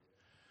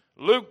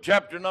Luke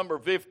chapter number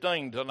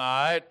 15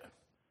 tonight.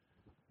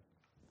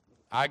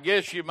 I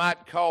guess you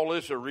might call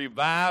this a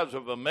revise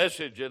of a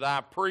message that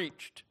I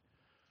preached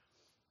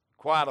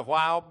quite a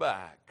while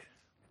back.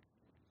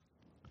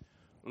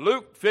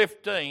 Luke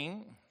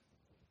 15.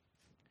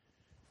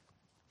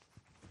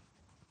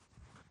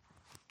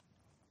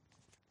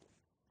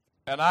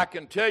 And I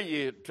can tell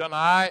you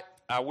tonight,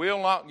 I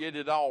will not get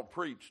it all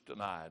preached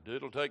tonight.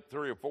 It'll take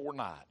 3 or 4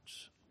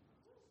 nights.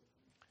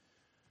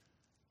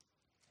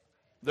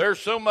 There's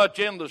so much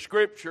in the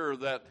Scripture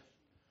that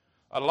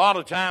a lot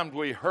of times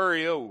we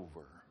hurry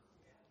over.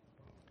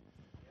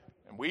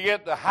 And we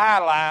get the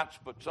highlights,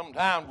 but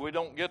sometimes we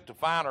don't get the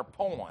finer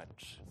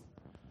points.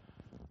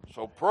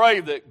 So pray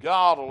that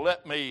God will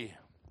let me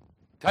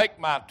take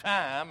my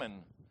time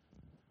and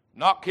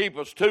not keep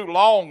us too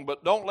long,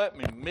 but don't let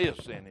me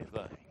miss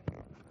anything.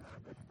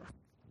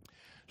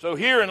 So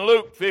here in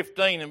Luke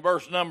 15 and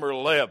verse number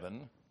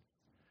 11,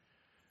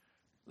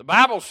 the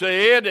Bible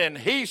said, and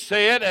he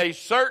said, a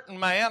certain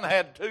man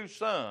had 2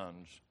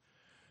 sons.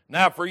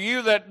 Now for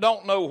you that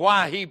don't know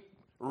why he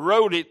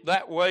wrote it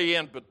that way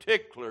in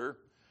particular,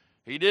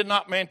 he did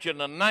not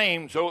mention a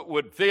name so it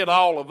would fit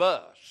all of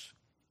us.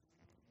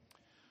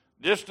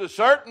 Just a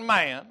certain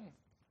man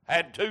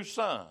had 2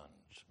 sons.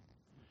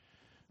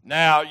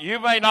 Now you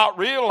may not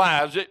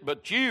realize it,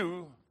 but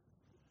you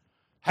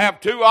have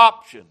 2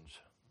 options.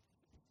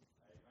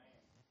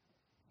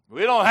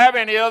 We don't have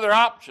any other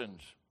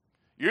options.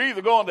 You're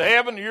either going to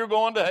heaven or you're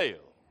going to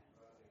hell.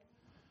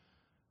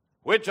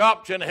 Which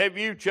option have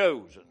you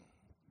chosen?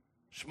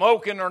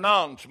 Smoking or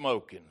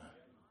non-smoking?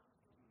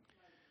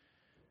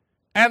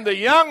 And the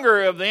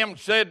younger of them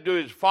said to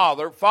his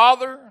father,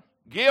 Father,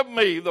 give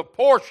me the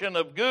portion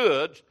of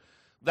goods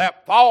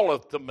that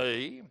falleth to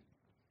me.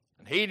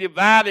 And he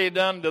divided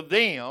unto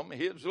them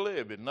his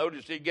living.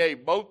 Notice he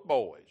gave both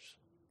boys.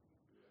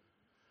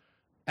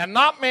 And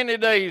not many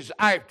days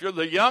after,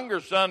 the younger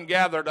son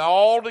gathered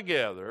all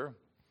together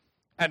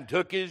and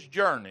took his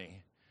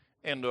journey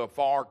into a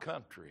far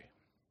country.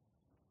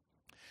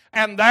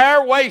 And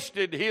there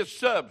wasted his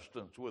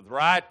substance with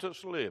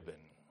riotous living.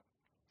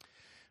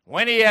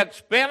 When he had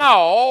spent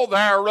all,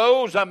 there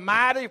arose a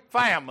mighty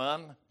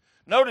famine.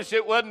 Notice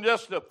it wasn't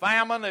just a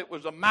famine, it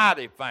was a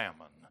mighty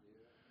famine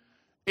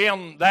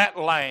in that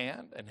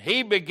land. And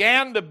he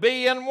began to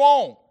be in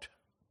want.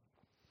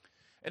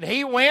 And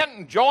he went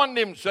and joined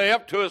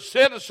himself to a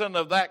citizen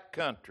of that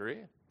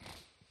country.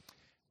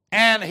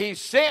 And he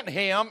sent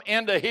him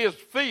into his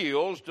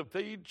fields to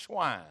feed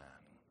swine.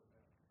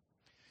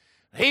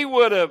 He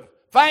would have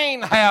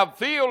fain have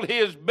filled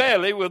his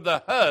belly with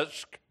the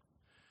husk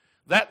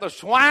that the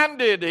swine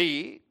did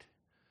eat,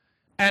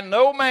 and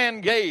no man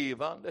gave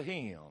unto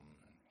him.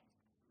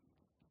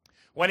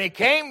 When he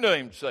came to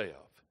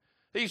himself,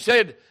 he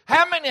said,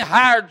 how many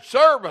hired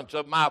servants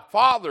of my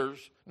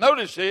father's,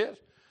 notice this,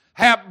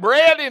 have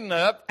bread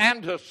enough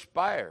and to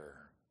spare,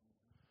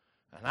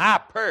 and I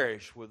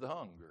perish with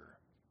hunger.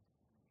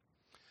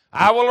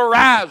 I will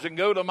arise and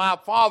go to my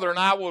father, and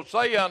I will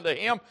say unto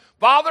him,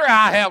 Father,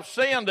 I have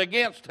sinned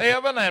against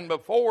heaven and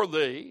before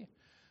thee,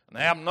 and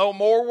am no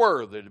more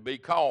worthy to be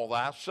called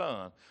thy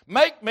son.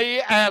 Make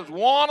me as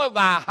one of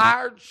thy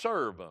hired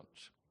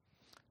servants.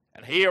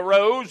 And he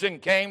arose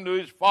and came to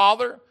his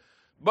father.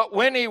 But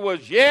when he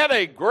was yet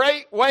a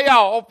great way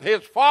off,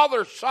 his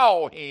father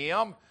saw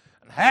him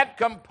and had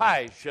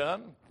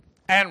compassion,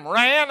 and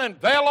ran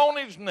and fell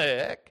on his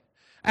neck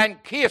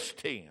and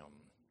kissed him.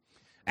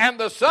 And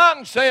the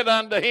son said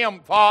unto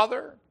him,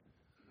 Father,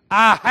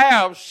 I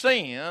have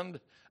sinned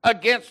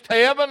against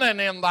heaven and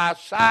in thy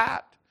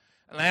sight,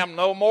 and am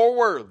no more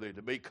worthy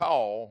to be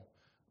called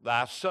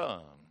thy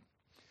son.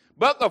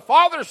 But the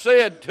father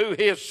said to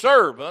his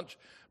servants,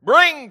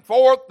 Bring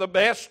forth the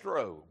best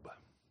robe,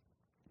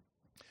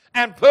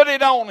 and put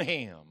it on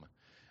him,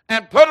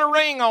 and put a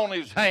ring on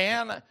his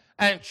hand,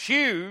 and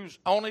shoes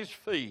on his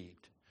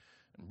feet.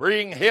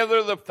 Bring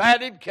hither the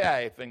fatted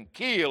calf, and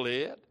kill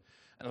it,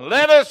 and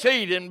let us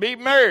eat and be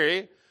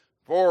merry,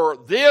 for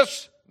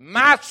this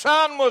my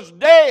son was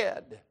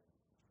dead,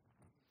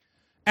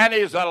 and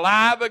is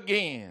alive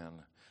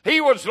again. He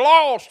was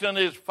lost and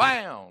is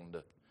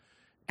found.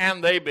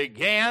 And they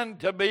began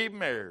to be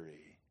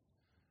merry.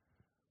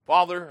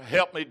 Father,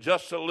 help me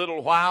just a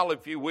little while,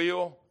 if you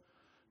will,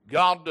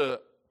 God,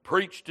 to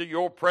preach to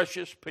your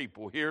precious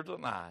people here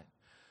tonight.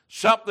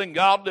 Something,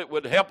 God, that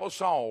would help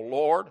us all,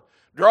 Lord.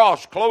 Draw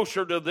us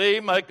closer to thee,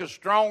 make us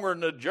stronger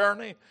in the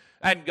journey,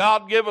 and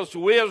God, give us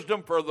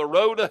wisdom for the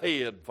road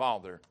ahead,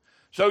 Father.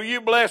 So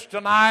you bless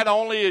tonight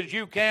only as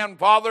you can,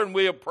 Father, and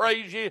we'll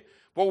praise you,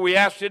 for we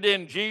ask it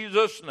in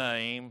Jesus'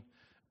 name.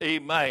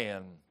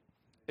 Amen.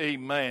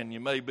 Amen. You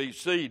may be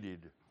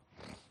seated.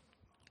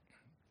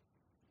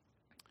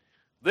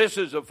 This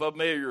is a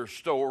familiar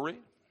story.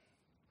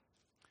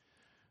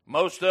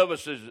 Most of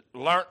us has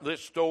learnt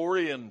this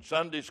story in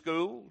Sunday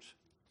schools.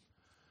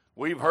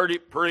 We've heard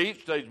it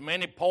preached. There's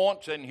many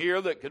points in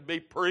here that could be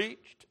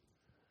preached.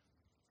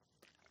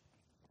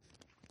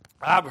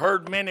 I've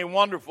heard many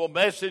wonderful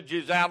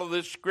messages out of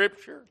this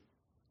scripture.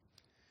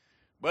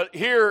 But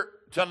here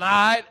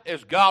tonight,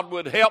 as God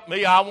would help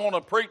me, I want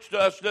to preach to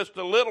us just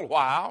a little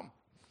while.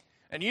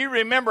 And you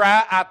remember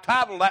I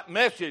titled that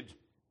message,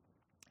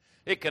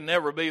 It Can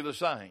Never Be the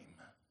Same.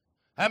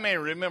 How many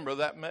remember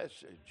that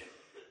message?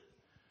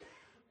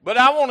 But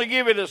I want to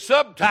give it a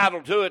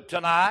subtitle to it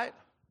tonight,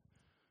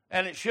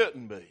 and it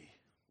shouldn't be.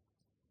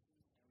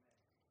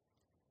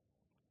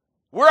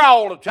 We're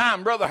all the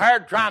time, Brother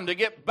Howard, trying to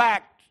get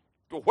back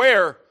to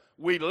where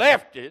we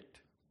left it.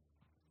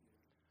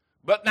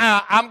 But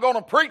now I'm going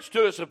to preach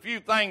to us a few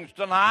things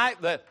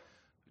tonight that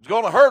is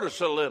going to hurt us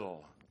a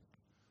little.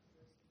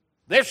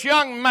 This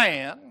young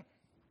man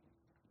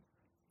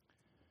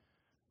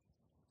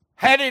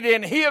had it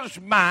in his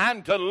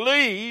mind to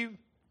leave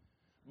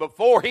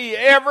before he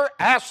ever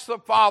asked the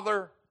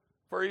Father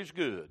for his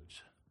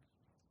goods.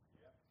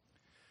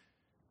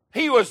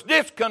 He was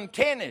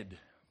discontented,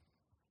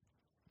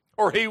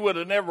 or he would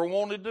have never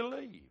wanted to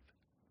leave.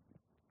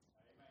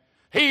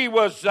 He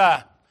was,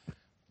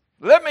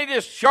 let me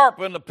just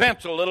sharpen the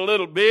pencil a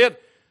little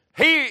bit.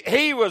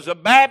 He was a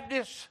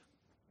Baptist.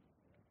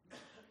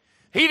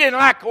 He didn't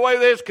like the way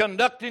they was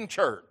conducting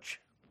church.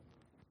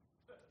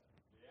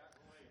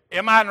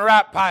 Am I in the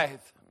right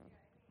path?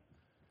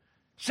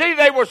 See,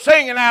 they were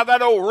singing out of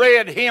that old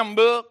red hymn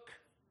book,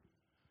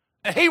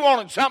 and he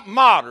wanted something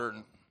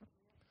modern,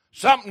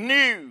 something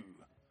new,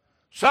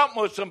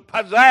 something with some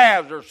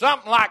pizzazz or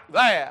something like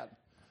that.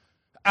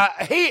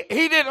 He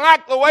didn't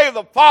like the way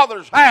the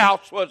Father's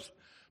house was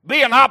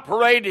being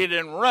operated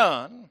and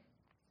run.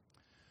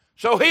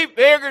 So he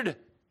figured,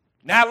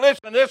 now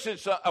listen, this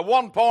is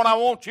one point I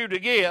want you to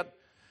get.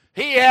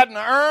 He hadn't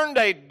earned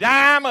a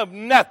dime of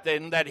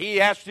nothing that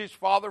he asked his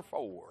Father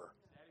for.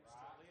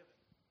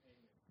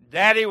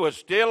 Daddy was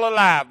still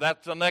alive.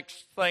 That's the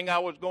next thing I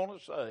was going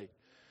to say.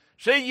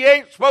 See, you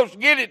ain't supposed to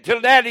get it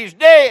till Daddy's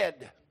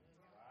dead.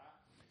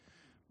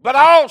 But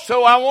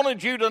also I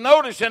wanted you to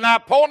notice, and I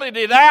pointed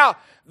it out,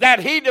 that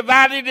he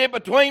divided it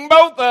between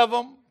both of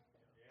them.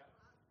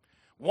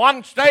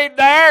 One stayed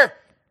there,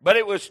 but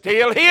it was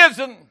still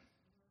his'n.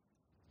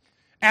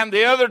 And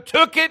the other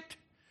took it,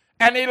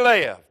 and he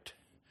left.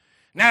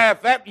 Now,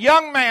 if that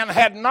young man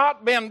had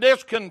not been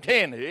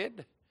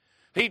discontented,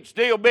 he'd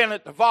still been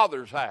at the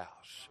Father's house.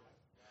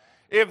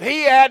 If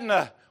he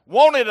hadn't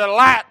wanted a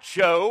light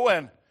show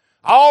and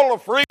all the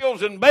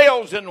frills and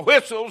bells and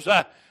whistles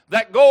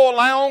that go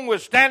along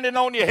with standing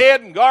on your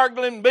head and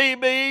gargling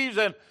BBs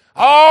and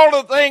all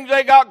the things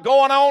they got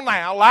going on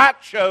now, light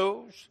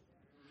shows,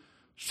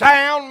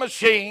 sound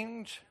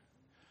machines,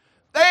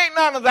 there ain't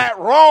none of that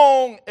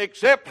wrong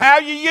except how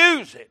you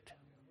use it.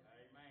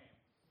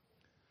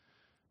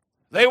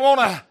 They want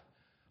to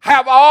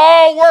have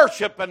all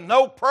worship and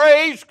no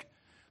praise.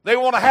 They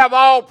want to have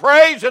all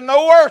praise and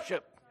no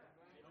worship.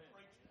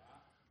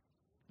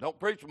 Don't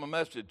preach my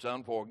message,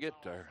 son, before I get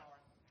there.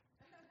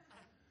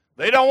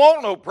 They don't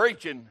want no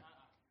preaching.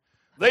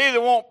 They either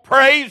want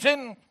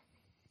praising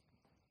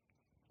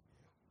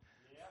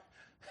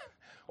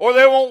or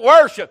they want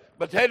worship,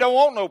 but they don't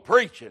want no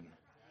preaching.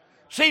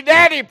 See,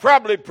 Daddy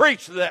probably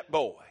preached to that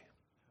boy.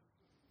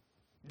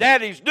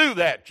 Daddies do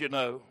that, you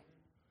know.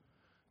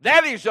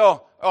 Daddies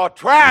will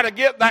try to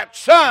get that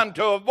son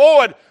to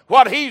avoid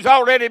what he's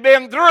already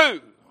been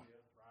through.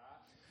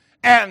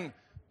 And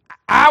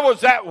I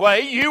was that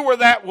way, you were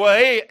that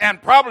way,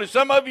 and probably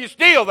some of you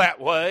still that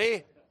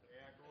way.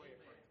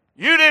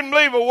 You didn't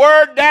believe a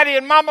word Daddy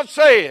and Mama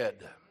said.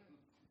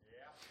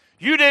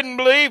 You didn't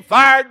believe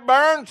fired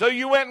burned, so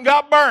you went and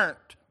got burnt.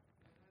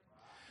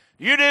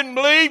 You didn't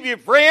believe your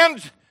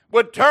friends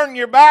would turn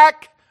your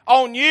back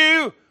on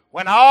you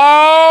when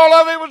all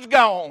of it was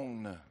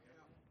gone.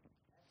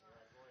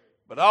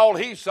 But all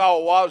he saw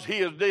was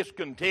he was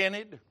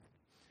discontented.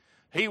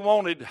 He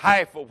wanted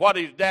half of what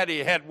his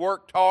daddy had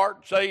worked hard,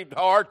 saved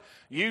hard,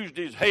 used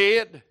his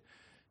head,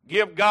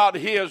 give God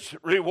his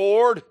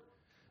reward,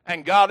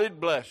 and God had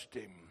blessed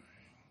him.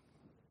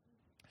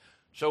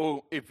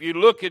 So if you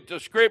look at the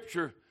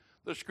scripture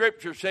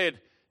said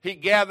he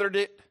gathered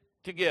it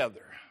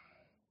together.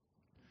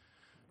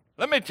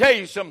 Let me tell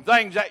you some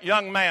things that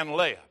young man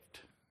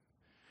left.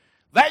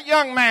 That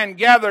young man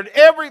gathered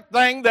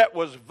everything that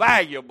was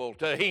valuable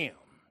to him.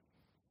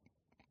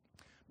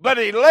 But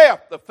he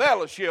left the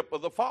fellowship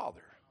of the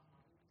Father.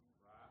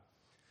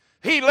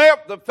 He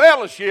left the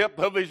fellowship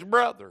of his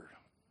brother.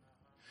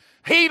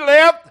 He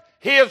left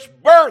his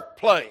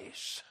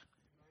birthplace.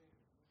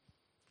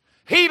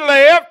 He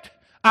left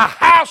a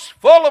house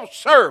full of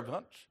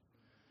servants,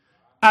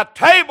 a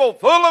table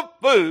full of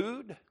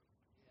food,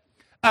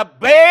 a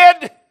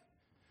bed,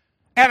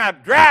 and a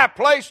dry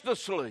place to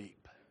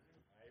sleep.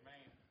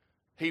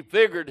 He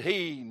figured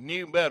he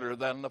knew better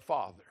than the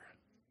Father.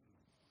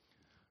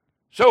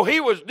 So he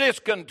was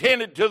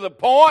discontented to the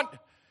point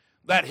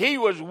that he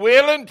was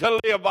willing to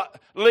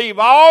leave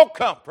all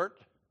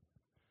comfort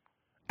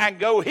and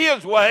go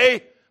his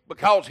way,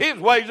 because his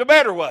way's a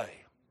better way.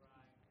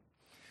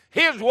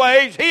 His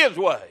way's his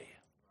way.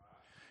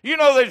 You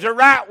know there's a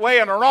right way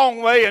and a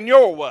wrong way in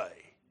your way.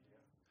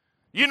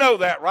 You know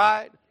that,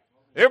 right?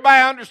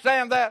 Everybody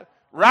understand that?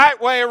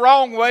 Right way,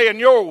 wrong way, and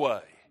your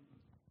way.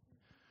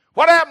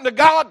 What happened to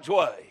God's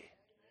way?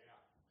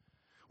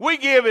 We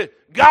give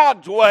it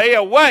God's way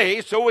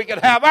away so we could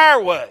have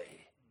our way.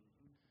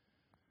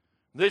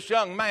 This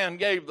young man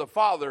gave the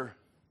father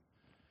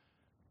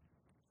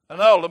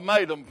an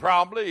ultimatum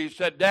probably. He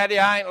said, Daddy,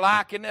 I ain't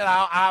liking it.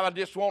 I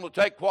just want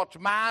to take what's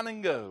mine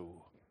and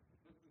go.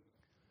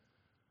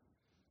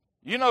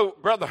 You know,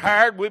 Brother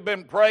Howard, we've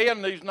been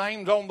praying, these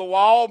names on the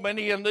wall,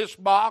 many in this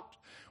box.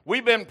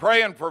 We've been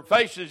praying for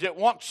faces that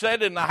once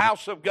sat in the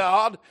house of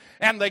God,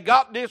 and they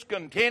got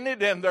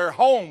discontented in their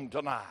home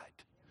tonight.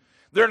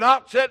 They're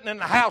not sitting in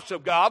the house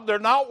of God. They're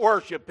not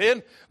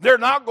worshiping. They're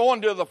not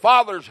going to the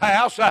Father's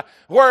house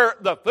where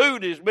the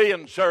food is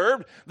being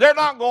served. They're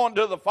not going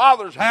to the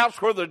Father's house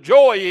where the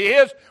joy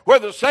is, where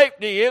the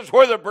safety is,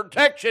 where the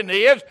protection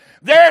is.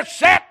 They're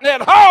sitting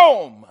at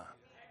home.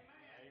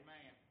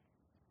 Amen.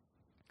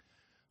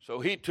 So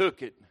he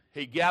took it.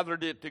 He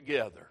gathered it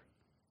together.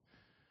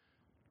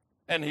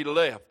 And he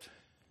left.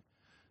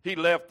 He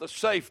left the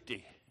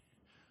safety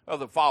of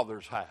the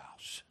Father's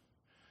house.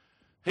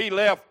 He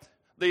left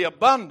the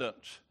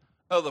abundance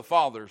of the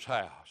Father's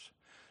house.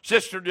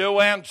 Sister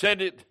Joanne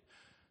said it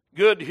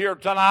good here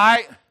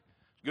tonight.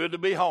 Good to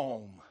be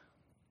home.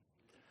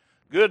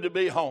 Good to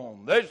be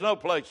home. There's no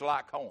place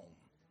like home.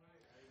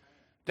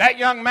 That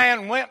young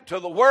man went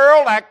to the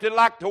world, acted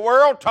like the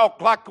world,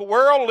 talked like the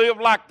world, lived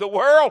like the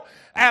world,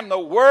 and the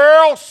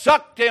world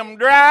sucked him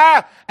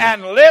dry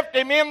and left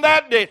him in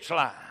that ditch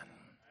line.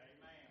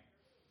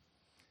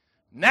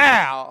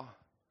 Now,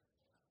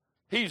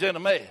 he's in a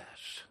mess.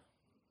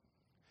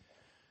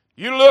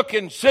 You look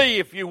and see,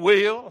 if you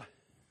will.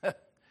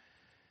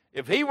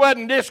 If he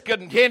wasn't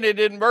discontented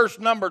in verse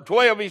number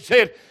 12, he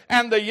said,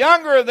 and the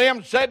younger of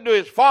them said to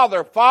his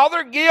father,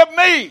 Father, give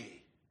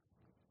me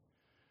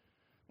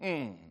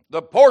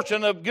the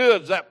portion of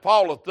goods that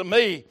falleth to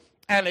me.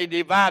 And he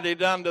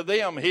divided unto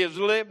them his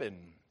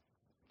living.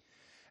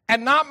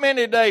 And not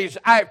many days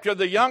after,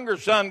 the younger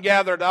son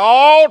gathered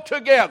all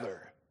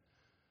together.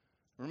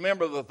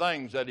 Remember the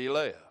things that he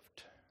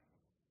left.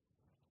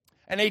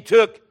 And he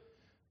took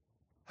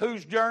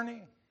whose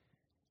journey?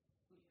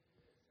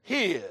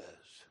 His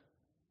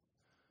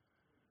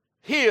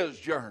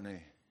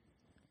journey.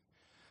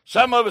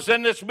 Some of us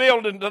in this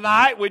building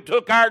tonight, we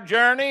took our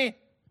journey.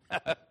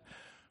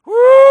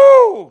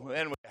 Woo!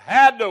 And we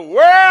had the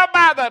world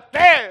by the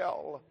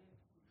tail.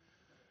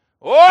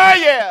 Oh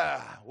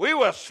yeah, we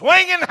were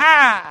swinging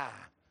high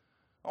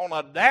on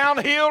a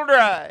downhill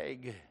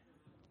drag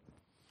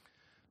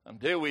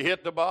until we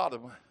hit the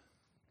bottom.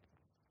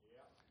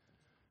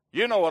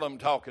 You know what I'm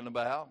talking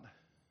about.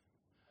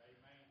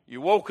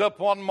 You woke up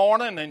one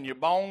morning and your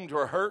bones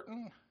were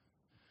hurting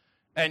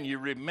and you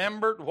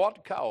remembered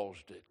what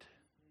caused it.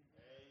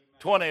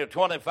 20 or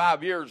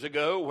 25 years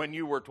ago when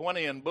you were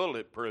 20 and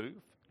bulletproof.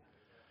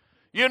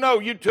 You know,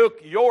 you took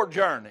your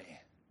journey.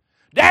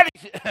 Daddy,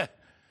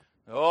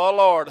 oh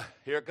Lord,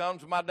 here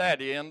comes my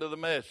daddy into the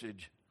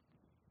message.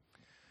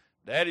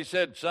 Daddy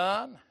said,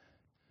 son,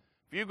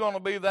 if you're going to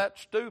be that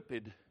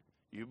stupid,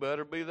 you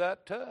better be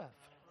that tough.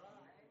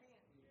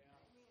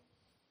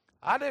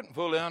 I didn't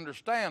fully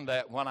understand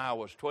that when I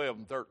was 12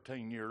 and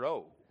 13 years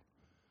old.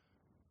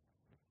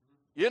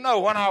 You know,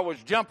 when I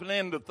was jumping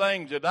into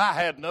things that I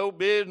had no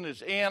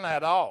business in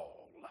at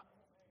all.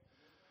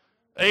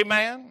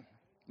 Amen.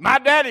 My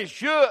daddy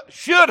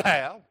should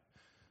have,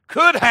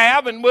 could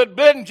have, and would have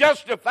been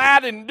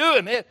justified in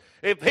doing it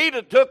if he'd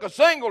have took a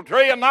single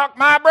tree and knocked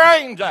my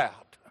brains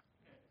out.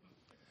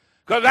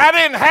 Because I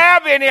didn't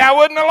have any, I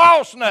wouldn't have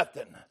lost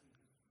nothing.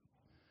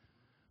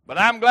 But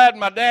I'm glad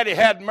my daddy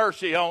had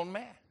mercy on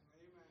me.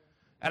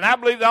 And I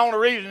believe the only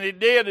reason he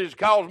did is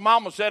because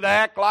Mama said I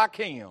act like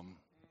him.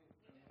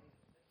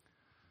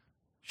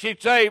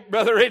 She'd say,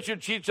 Brother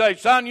Richard, she'd say,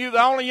 son, you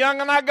the only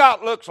young'un I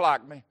got looks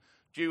like me.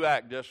 But you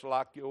act just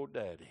like your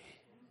daddy.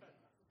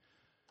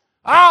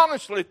 I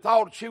honestly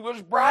thought she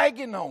was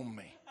bragging on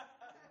me.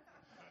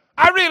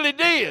 I really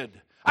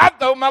did. I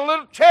throw my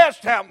little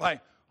chest out and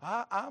think,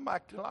 I'm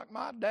acting like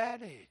my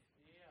daddy.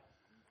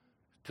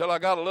 Till I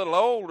got a little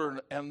older,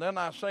 and then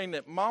I seen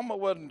that Mama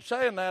wasn't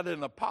saying that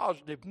in a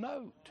positive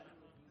note.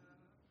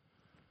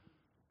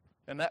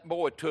 And that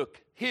boy took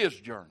his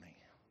journey.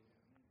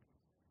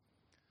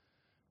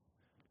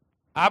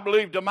 I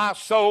believe to my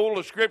soul,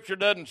 the scripture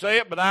doesn't say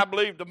it, but I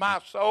believe to my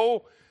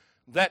soul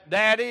that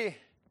daddy,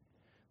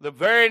 the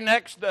very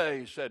next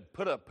day, said,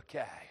 put up a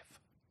calf.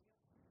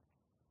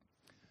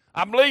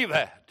 I believe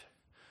that.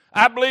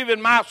 I believe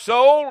in my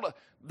soul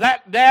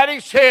that daddy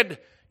said,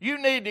 you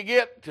need to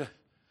get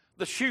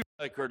the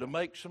shoemaker to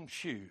make some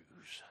shoes.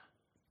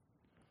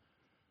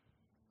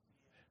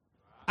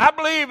 I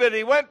believe that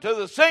he went to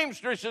the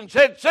seamstress and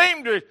said,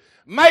 seamstress,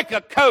 make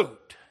a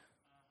coat.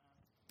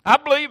 I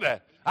believe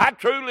that. I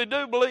truly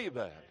do believe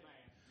that.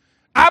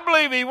 I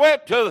believe he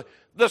went to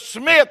the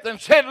smith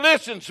and said,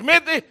 listen,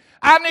 Smithy,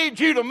 I need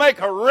you to make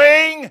a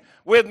ring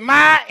with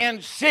my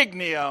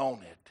insignia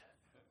on it.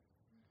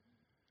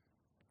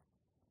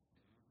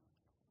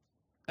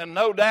 And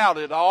no doubt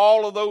that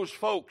all of those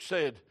folks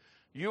said,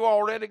 you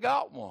already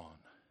got one.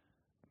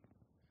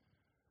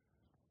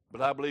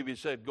 But I believe he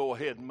said, go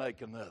ahead and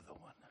make another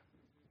one.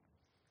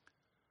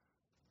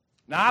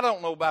 Now, I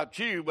don't know about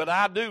you, but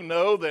I do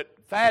know that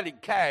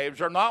fatted calves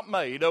are not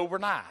made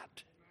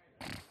overnight.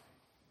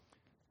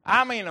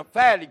 I mean, a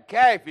fatted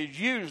calf is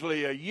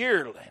usually a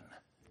yearling.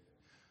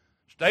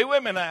 Stay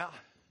with me now.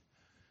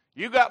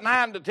 You got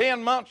 9 to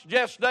 10 months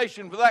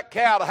gestation for that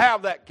cow to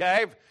have that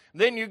calf.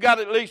 Then you got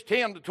at least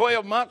 10 to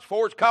 12 months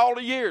before it's called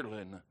a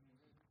yearling.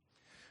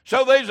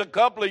 So there's a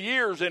couple of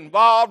years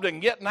involved in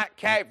getting that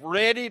calf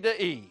ready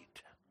to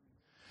eat.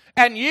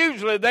 And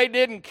usually they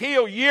didn't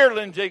kill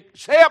yearlings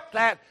except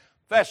at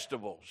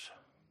festivals.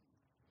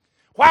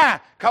 Why?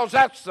 Because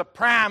that's the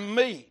prime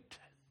meat.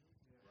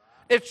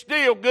 It's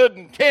still good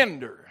and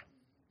tender.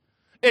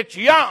 It's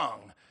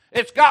young.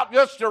 It's got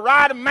just the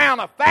right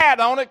amount of fat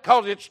on it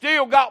because it's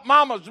still got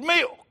mama's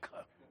milk.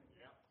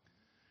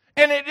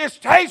 And it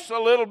just tastes a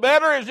little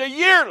better as a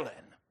yearling.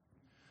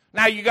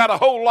 Now you got a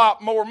whole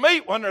lot more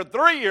meat when they're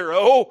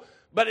 3-year-old,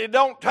 but it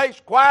don't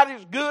taste quite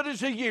as good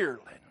as a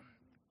yearling.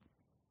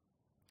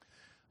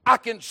 I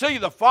can see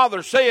the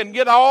father saying,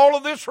 get all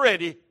of this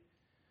ready.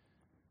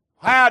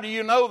 How do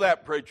you know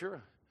that,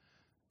 preacher?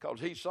 Because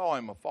he saw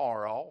him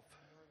afar off.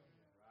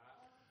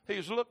 He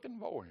was looking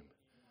for him.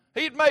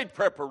 He'd made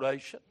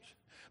preparations.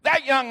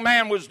 That young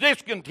man was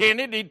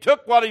discontented. He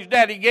took what his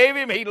daddy gave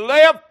him. He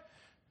left.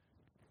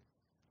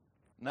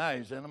 Now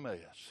he's in a mess.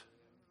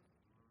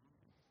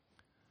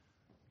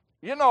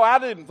 You know, I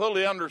didn't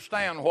fully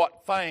understand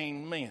what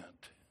fain meant.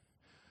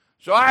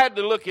 So I had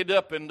to look it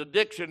up in the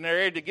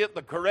dictionary to get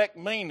the correct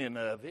meaning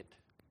of it.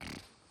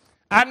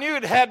 I knew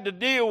it had to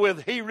deal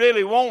with he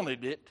really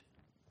wanted it.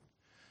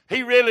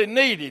 He really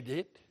needed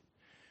it.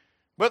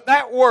 But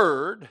that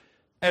word,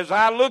 as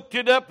I looked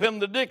it up in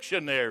the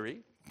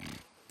dictionary,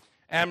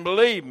 and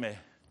believe me,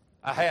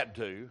 I had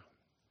to,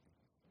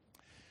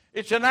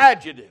 it's an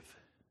adjective.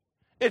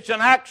 It's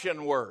an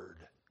action word.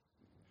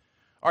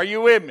 Are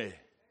you with me?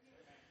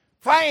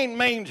 Fain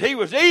means he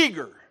was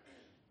eager,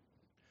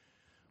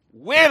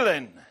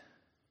 willing.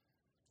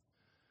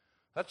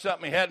 That's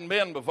something he hadn't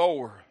been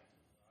before.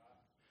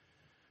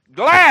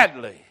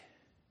 Gladly,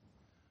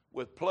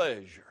 with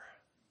pleasure.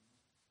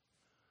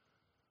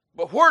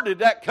 But where did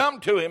that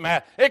come to him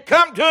at? It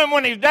come to him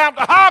when he's down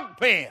at the hog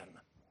pen.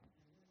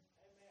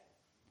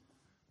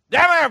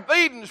 Down there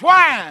feeding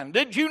swine.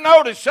 Did you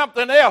notice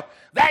something else?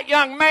 That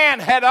young man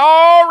had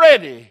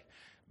already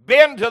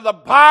been to the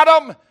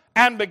bottom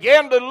and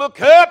began to look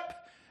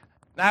up.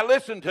 Now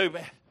listen to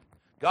me.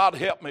 God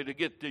help me to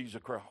get these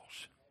across.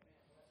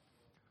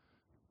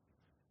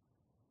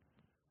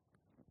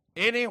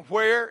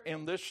 Anywhere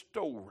in this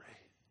story,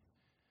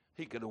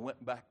 he could have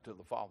went back to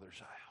the Father's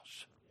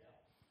house.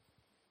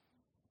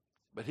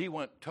 But he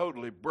went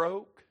totally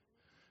broke,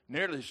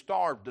 nearly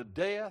starved to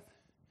death,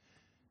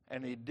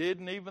 and he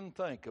didn't even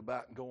think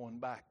about going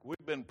back.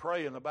 We've been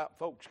praying about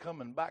folks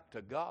coming back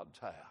to God's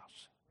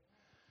house.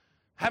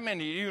 How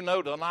many of you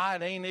know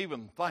tonight ain't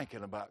even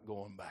thinking about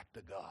going back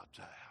to God's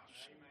house?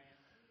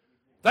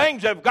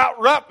 Things have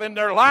got rough in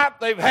their life.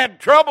 They've had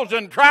troubles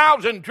and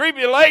trials and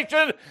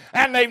tribulations,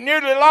 and they've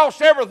nearly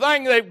lost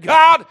everything they've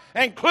got,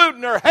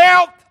 including their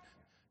health,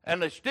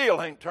 and they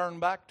still ain't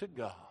turned back to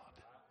God.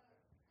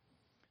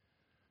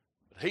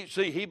 But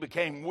he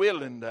became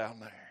willing down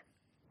there.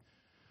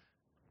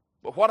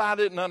 But what I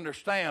didn't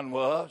understand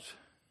was,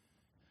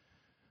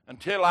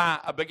 until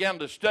I began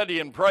to study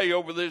and pray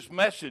over these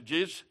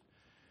messages,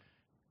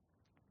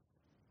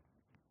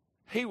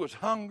 he was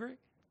hungry.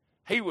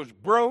 He was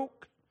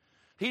broke.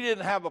 He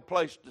didn't have a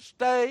place to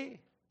stay.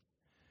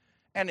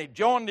 And he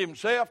joined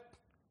himself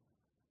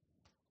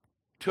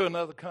to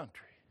another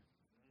country.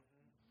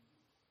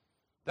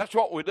 That's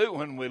what we do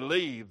when we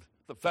leave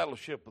the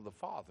fellowship of the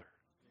Father.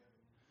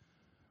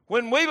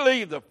 When we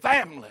leave the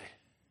family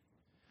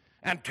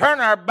and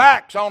turn our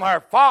backs on our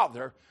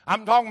Father,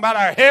 I'm talking about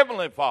our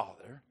Heavenly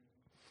Father.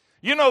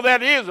 You know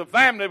that is a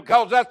family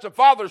because that's the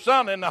Father,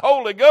 Son, and the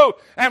Holy Ghost,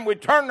 and we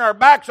turn our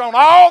backs on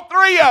all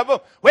three of them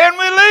when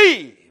we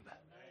leave.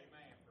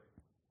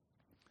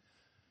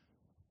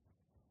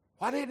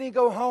 Why didn't he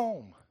go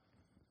home?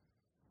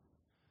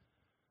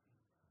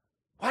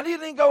 Why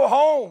didn't he go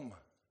home?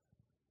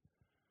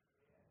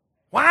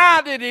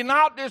 Why did he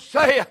not just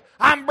say,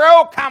 I'm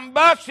broke, I'm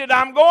busted,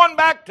 I'm going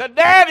back to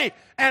Daddy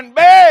and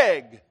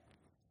beg?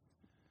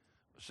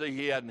 See,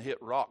 he hadn't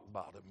hit rock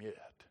bottom yet.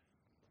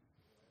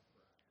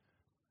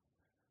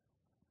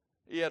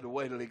 He had to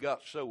wait till he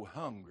got so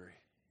hungry.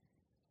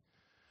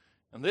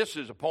 And this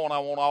is a point I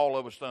want all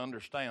of us to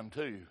understand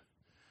too.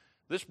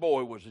 This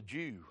boy was a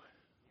Jew.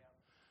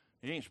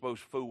 He ain't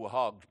supposed to fool with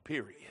hogs,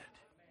 period.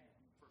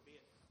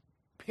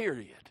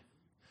 Period.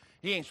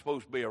 He ain't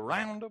supposed to be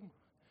around them.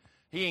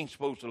 He ain't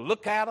supposed to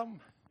look at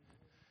them.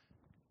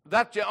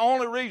 That's the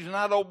only reason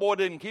that old boy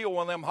didn't kill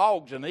one of them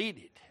hogs and eat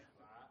it.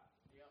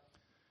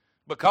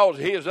 Because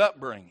of his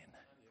upbringing.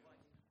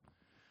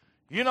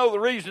 You know the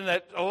reason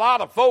that a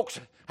lot of folks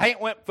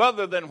ain't went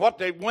further than what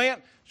they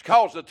went? It's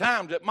because the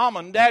times that Mama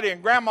and Daddy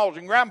and Grandmas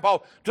and Grandpa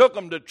took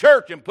them to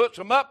church and put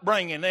some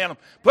upbringing in them,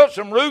 put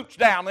some roots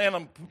down in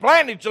them,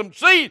 planted some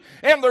seed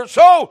in their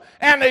soul,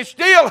 and they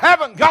still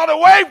haven't got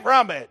away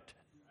from it.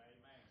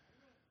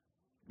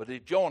 But he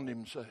joined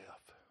himself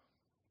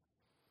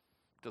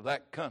to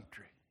that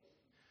country.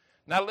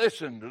 Now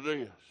listen to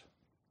this.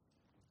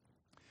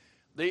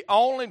 The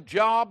only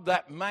job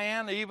that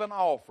man even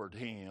offered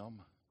him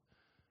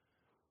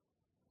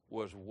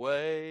was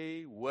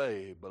way,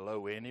 way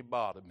below any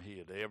bottom he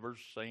had ever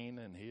seen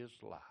in his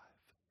life.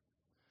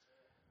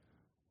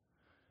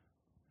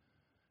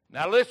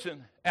 Now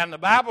listen, and the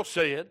Bible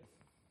said,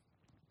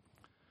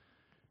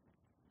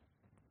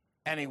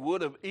 and he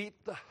would have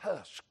eat the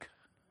husk.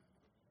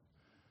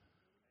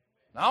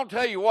 Now I'll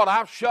tell you what,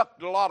 I've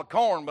shucked a lot of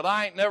corn, but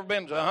I ain't never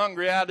been so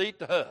hungry I'd eat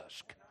the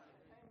husk.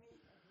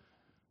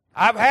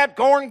 I've had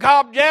corn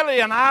cob jelly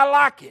and I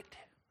like it.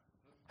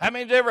 How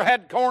many's ever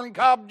had corn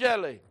cob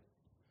jelly?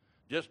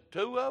 Just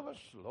 2 of us?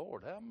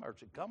 Lord have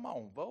mercy. Come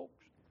on,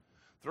 folks.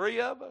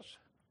 3 of us?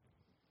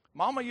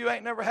 Mama, you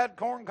ain't never had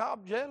corn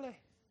cob jelly?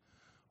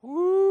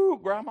 Woo,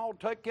 Grandma would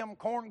take them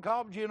corn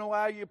cobs, you know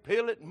how you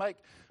peel it and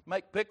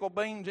make pickle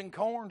beans and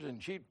corns,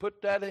 and she'd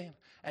put that in,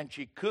 and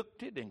she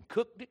cooked it,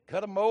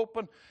 cut them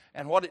open,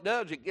 and what it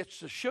does, it gets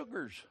the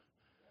sugars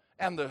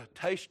and the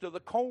taste of the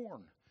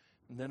corn,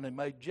 and then they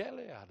made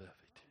jelly out of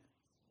it.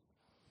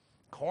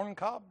 Corn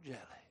cob jelly.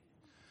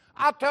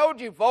 I told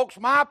you, folks,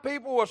 my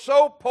people were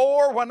so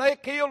poor when they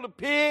killed a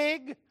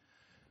pig,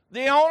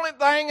 the only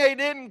thing they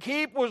didn't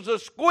keep was the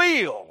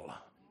squeal.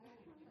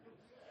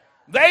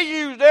 They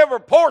used every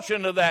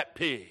portion of that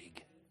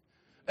pig.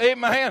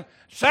 Amen.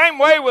 Same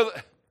way with,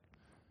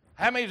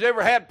 how many's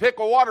ever had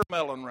pickled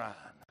watermelon rind?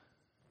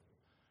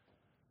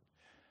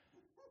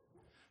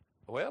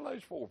 Well,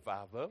 there's 4 or 5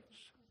 of us.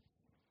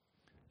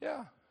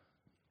 Yeah.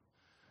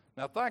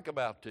 Now think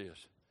about this.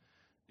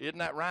 Isn't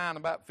that rind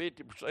about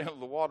 50% of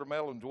the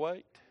watermelon's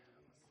weight?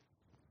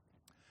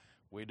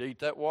 We'd eat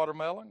that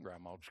watermelon.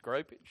 Grandma would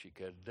scrape it. She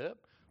cut it up,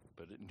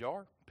 put it in a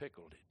jar,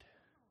 pickled it.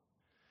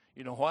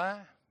 You know why?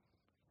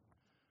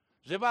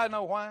 Does anybody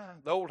know why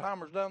the old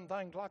timers done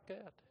things like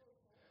that?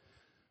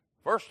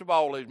 First of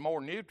all, there's more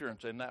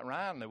nutrients in that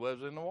rind than there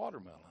was in the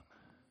watermelon.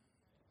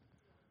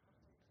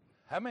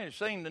 How many have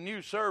seen the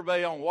new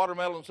survey on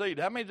watermelon seed?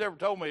 How many's ever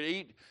told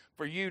me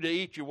for you to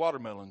eat your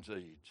watermelon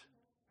seeds?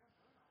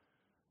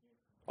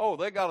 Oh,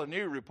 they got a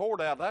new report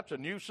out. That's a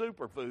new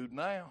superfood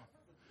now.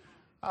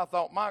 I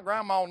thought my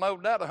grandma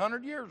knowed that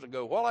 100 years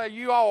ago. Well, are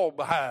you all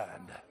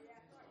behind?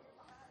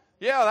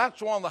 Yeah,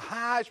 that's one of the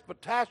highest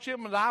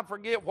potassium, and I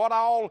forget what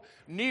all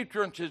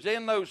nutrients is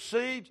in those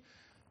seeds.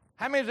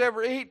 How many's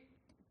ever eat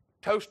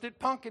toasted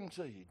pumpkin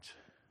seeds?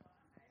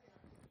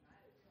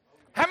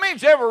 How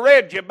many's ever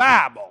read your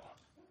Bible?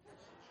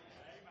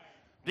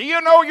 Do you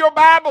know your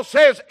Bible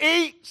says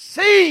eat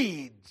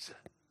seeds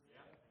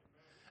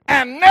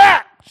and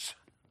nuts?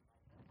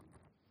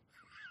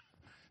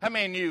 How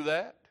many knew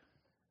that?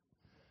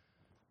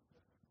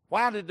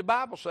 Why did the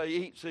Bible say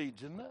eat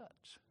seeds and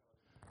nuts?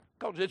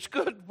 Because it's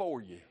good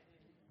for you.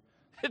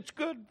 It's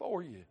good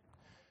for you.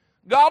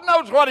 God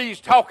knows what he's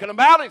talking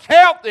about. It's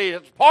healthy.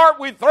 It's part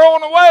we're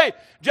throwing away.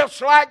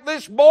 Just like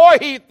this boy,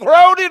 he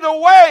throwed it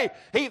away.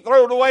 He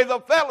throwed away the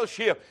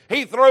fellowship.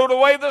 He throwed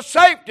away the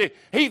safety.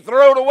 He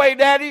throwed away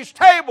Daddy's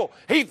table.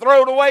 He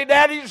throwed away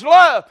Daddy's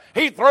love.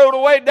 He throwed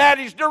away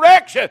Daddy's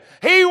direction.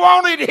 He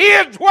wanted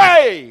his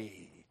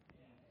way.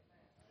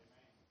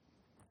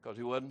 Because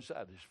he wasn't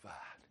satisfied.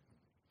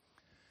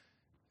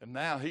 And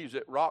now he's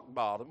at rock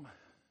bottom.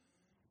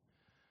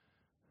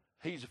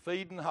 He's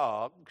feeding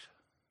hogs.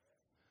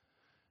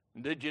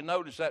 And did you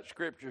notice that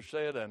scripture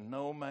said, and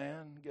no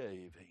man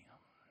gave him?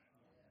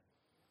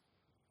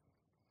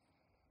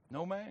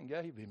 No man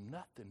gave him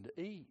nothing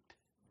to eat.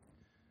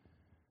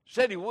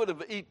 Said he would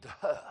have eaten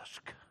the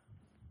husk.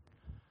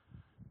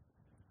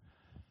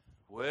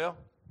 Well,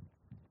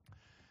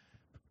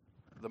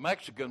 the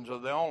Mexicans are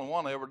the only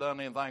one that ever done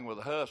anything with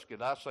a husk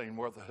that I seen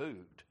worth a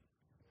hoot.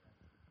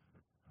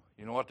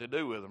 You know what they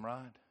do with them,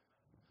 right?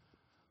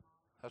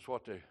 That's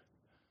what they,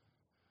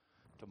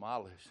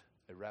 tamales.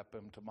 They wrap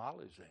them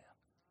tamales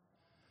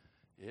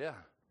in. Yeah.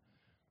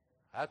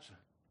 That's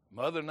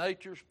Mother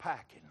Nature's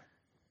packing.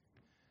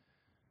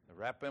 They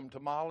wrap them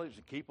tamales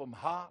and keep them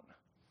hot.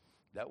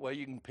 That way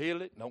you can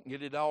peel it, don't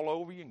get it all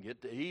over you, and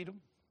get to eat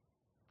them.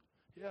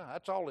 Yeah,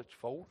 that's all it's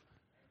for.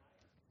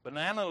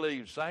 Banana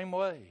leaves, same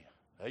way.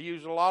 They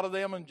use a lot of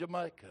them in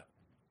Jamaica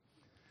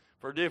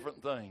for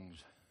different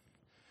things.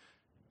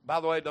 By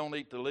the way, don't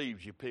eat the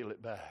leaves, you peel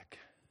it back.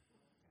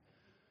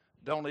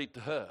 Don't eat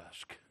the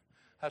husk.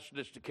 That's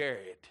just to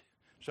carry it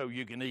so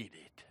you can eat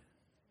it.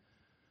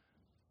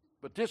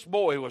 But this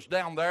boy was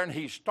down there and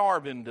he's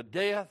starving to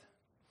death.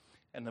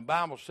 And the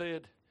Bible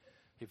said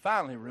he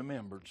finally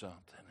remembered something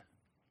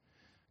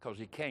because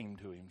he came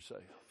to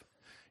himself.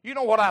 You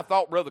know what I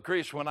thought, Brother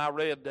Chris, when I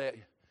read that?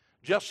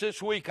 Just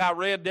this week I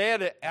read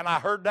that and I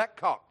heard that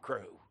cock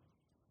crow.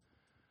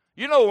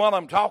 You know what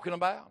I'm talking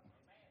about?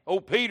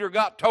 Old Peter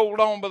got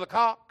told on by the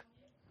cock.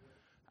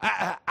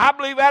 I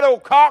believe that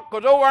old cock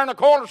was over in the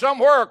corner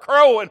somewhere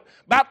crowing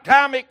about the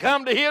time it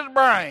come to his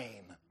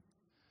brain.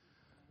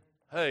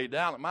 Hey,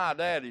 down at my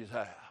daddy's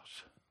house,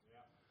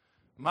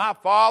 my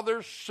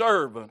father's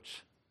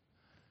servants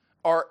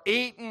are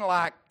eating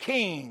like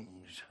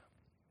kings,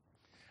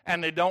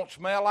 and they don't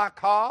smell like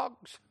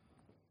hogs.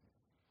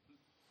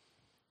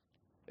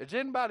 Has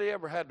anybody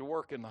ever had to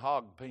work in the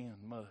hog pen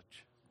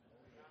much?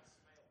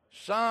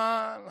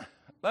 Son,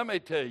 let me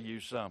tell you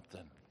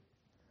something.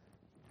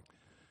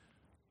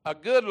 A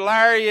good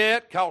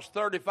lariat costs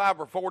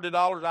 $35 or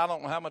 $40. I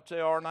don't know how much they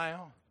are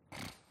now.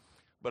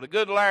 But a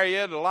good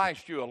lariat will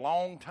last you a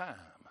long time.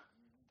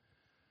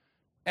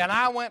 And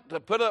I went to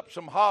put up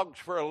some hogs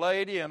for a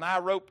lady, and I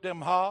roped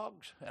them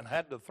hogs and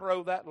had to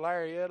throw that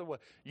lariat away.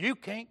 You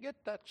can't get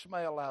that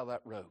smell out of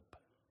that rope.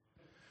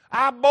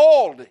 I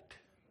boiled it.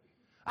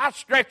 I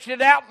stretched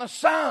it out in the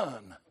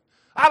sun.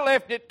 I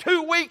left it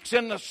 2 weeks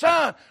in the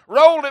sun,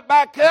 rolled it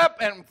back up,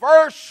 and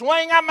first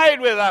swing I made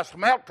with it, I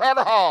smelt toward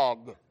a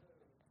hog.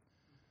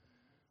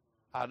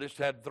 I just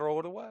had to throw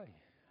it away.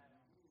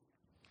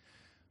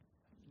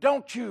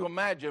 Don't you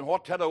imagine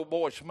what that old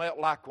boy smelled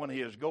like when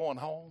he was going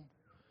home?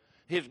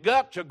 His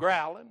guts are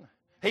growling.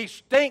 He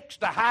stinks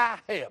to high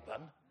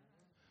heaven.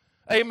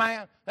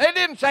 Amen. They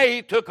didn't say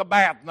he took a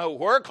bath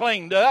nowhere,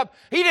 cleaned up.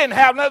 He didn't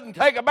have nothing to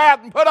take a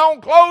bath and put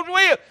on clothes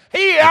with.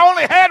 He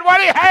only had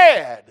what he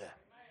had.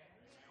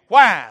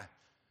 Why?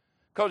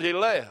 Because he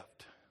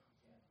left.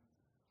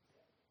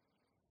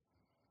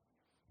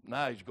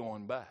 Now he's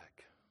going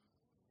back.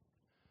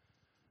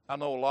 I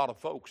know a lot of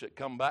folks that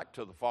come back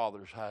to the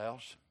Father's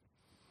house,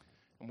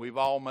 and we've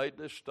all made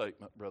this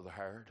statement, Brother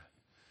Howard.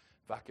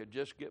 If I could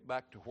just get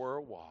back to where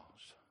it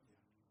was.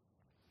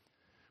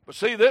 But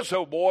see, this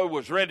old boy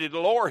was ready to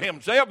lower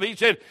himself. He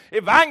said,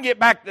 if I can get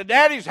back to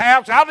Daddy's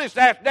house, I'll just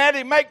ask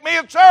Daddy to make me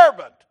a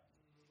servant.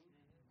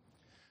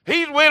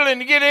 He's willing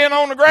to get in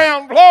on the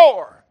ground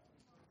floor.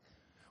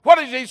 What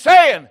is he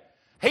saying?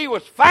 He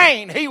was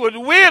faint. He was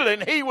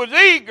willing. He was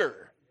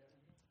eager.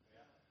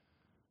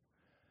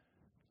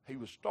 He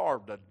was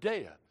starved to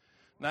death.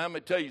 Now, let me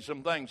tell you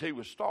some things he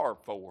was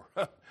starved for.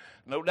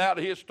 No doubt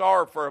he was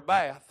starved for a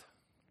bath,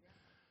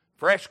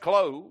 fresh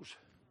clothes.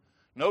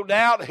 No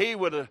doubt he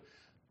would have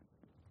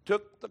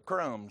took the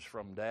crumbs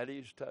from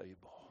Daddy's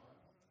table.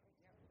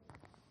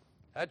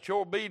 That'd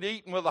sure beat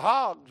eating with the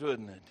hogs,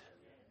 wouldn't it?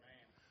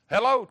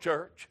 Hello,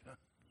 church.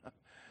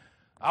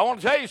 I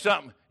want to tell you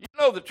something. You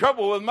know the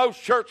trouble with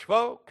most church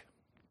folk?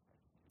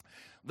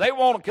 They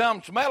want to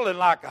come smelling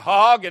like a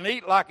hog and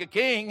eat like a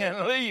king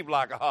and leave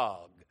like a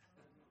hog.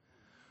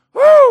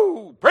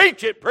 Woo!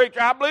 Preach it, preacher.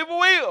 I believe we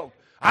will.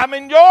 I'm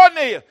enjoying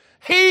this.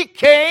 He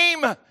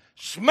came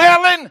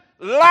smelling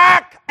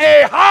like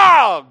a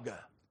hog.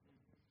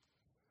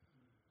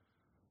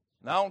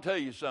 Now, I want to tell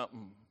you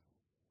something,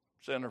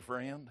 sinner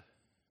friend.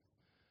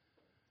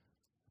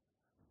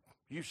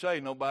 You say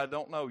nobody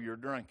don't know you're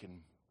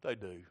drinking. They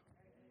do.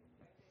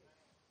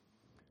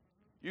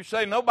 You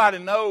say nobody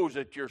knows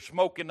that you're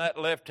smoking that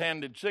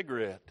left-handed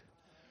cigarette.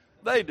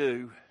 They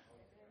do.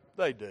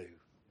 They do.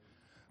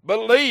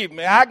 Believe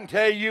me, I can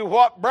tell you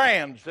what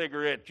brand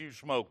cigarette you're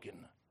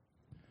smoking.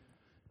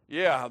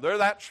 Yeah, they're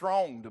that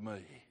strong to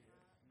me.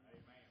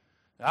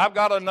 I've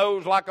got a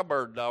nose like a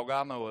bird dog.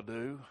 I know I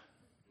do.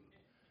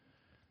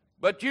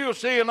 But you'll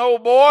see an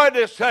old boy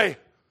that say,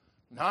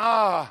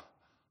 nah,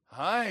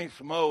 I ain't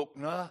smoked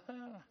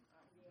nothing.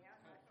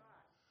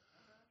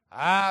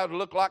 I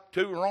look like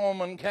 2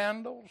 Roman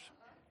candles.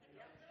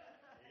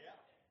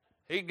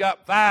 He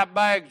got 5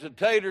 bags of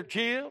tater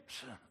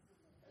chips.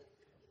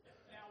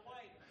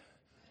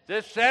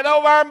 Just sit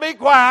over and be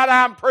quiet.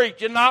 I'm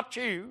preaching, not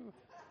you.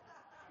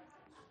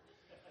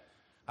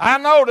 I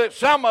know that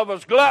some of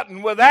us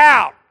glutton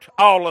without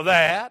all of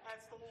that.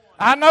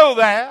 I know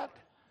that.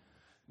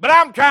 But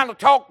I'm trying to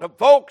talk to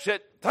folks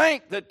that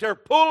think that they're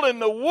pulling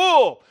the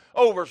wool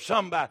over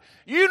somebody.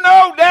 You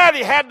know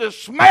Daddy had to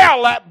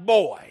smell that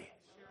boy.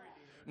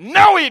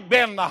 Know he'd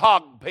been in the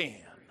hog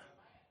pen.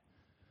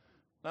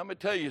 Let me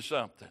tell you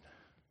something.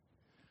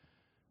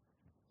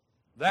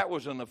 That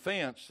was an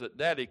offense that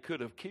Daddy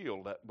could have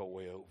killed that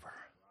boy over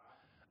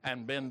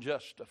and been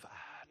justified.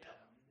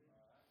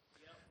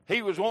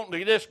 He was wanting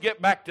to just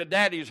get back to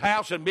Daddy's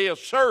house and be a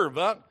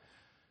servant,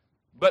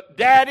 but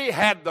Daddy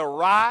had the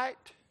right.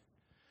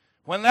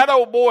 When that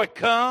old boy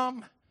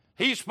come,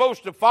 he's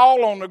supposed to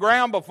fall on the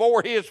ground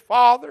before his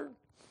father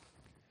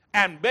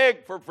and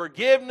beg for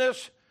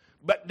forgiveness,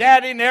 but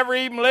Daddy never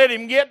even let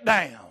him get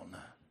down.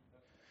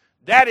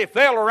 Daddy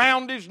fell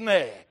around his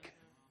neck.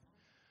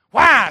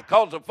 Why?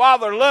 Because the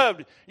Father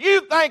loved you.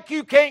 You think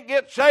you can't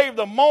get saved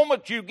the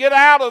moment you get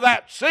out of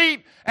that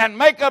seat and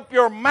make up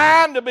your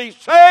mind to be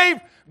saved?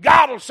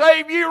 God will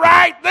save you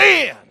right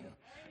then.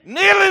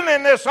 Kneeling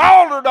in this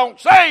altar don't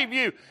save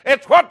you.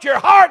 It's what your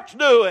heart's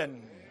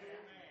doing.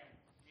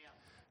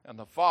 And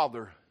the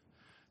Father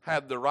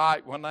had the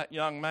right when that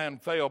young man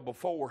fell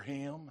before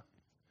him,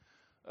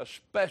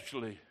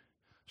 especially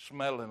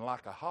smelling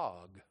like a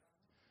hog.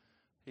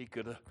 He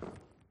could have,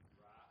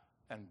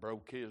 and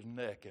broke his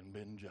neck and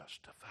been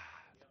justified.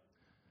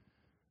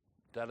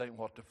 That ain't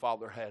what the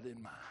Father had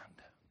in mind.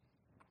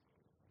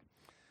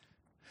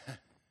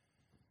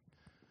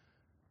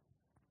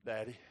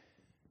 Daddy,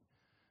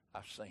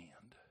 I've sinned.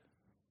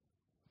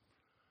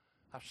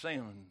 I've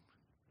sinned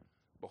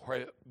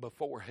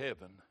before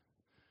heaven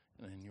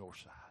and in your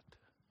sight.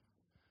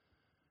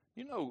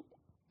 You know,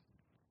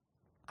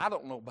 I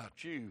don't know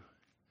about you,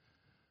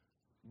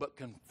 but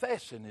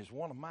confessing is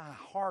one of my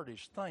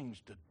hardest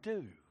things to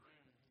do.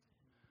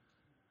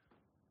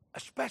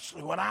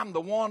 Especially when I'm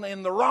the one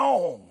in the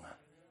wrong.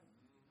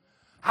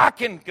 I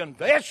can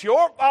confess.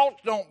 Your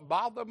faults don't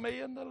bother me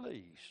in the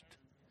least.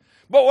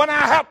 But when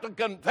I have to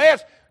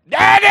confess,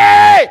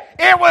 Daddy,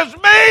 it was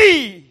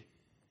me.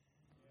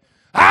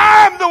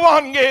 I'm the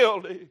one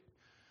guilty.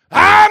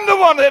 I'm the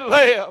one that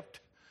left.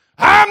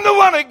 I'm the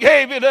one that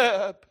gave it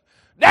up.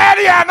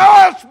 Daddy, I know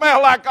I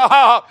smell like a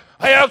hog.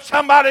 Hell,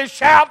 somebody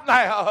shout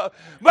now.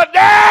 But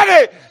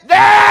Daddy,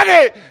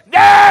 Daddy,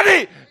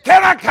 Daddy,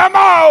 can I come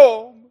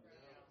home?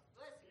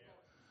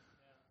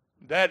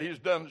 Daddy's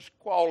done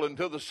squalling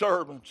to the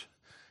servants.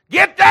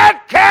 Get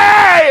that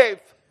cave.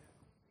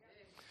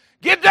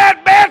 Get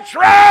that bench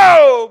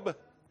robe.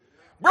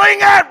 Bring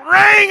that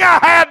ring I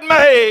had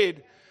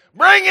made.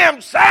 Bring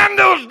him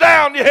sandals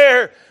down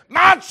here.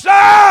 My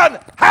son,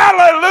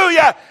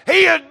 hallelujah,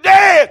 he is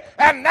dead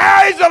and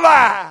now he's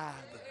alive.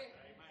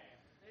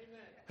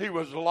 He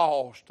was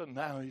lost and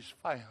now he's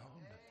found.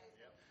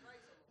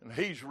 And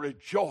he's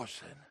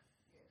rejoicing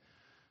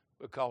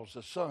because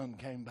the son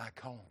came back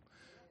home.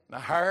 Now,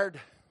 Howard,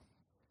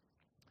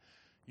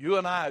 you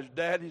and I as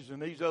daddies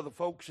and these other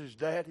folks as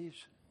daddies,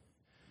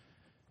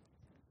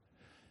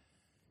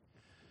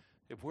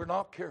 if we're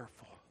not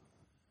careful,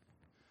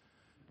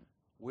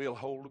 we'll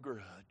hold a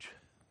grudge.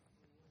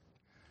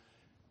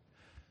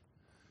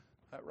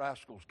 That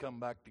rascal's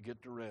come back to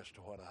get the rest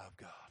of what I've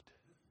got.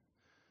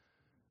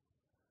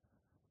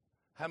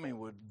 How many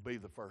would be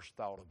the first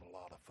thought of a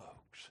lot of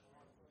folks?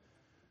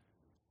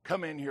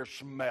 Come in here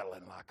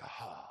smelling like a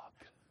hog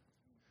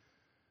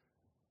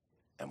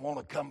and want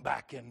to come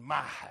back in my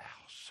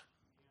house.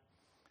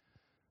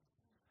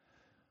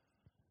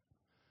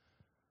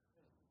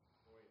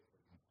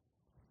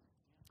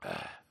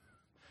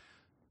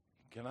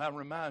 Can I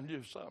remind you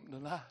of something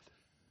tonight?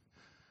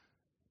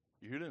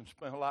 You didn't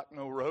smell like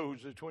no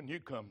roses when you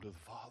come to the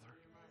Father.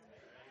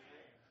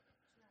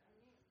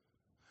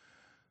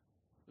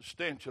 The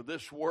stench of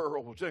this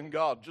world was in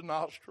God's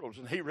nostrils,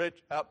 and He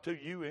reached out to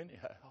you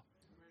anyhow.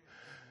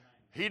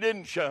 He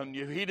didn't shun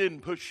you. He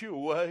didn't push you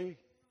away.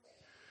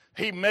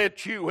 He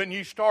met you when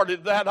you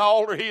started that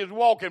altar. He is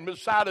walking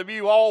beside of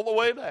you all the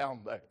way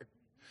down there.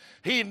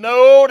 He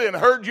knowed and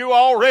heard you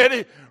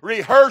already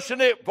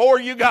rehearsing it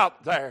before you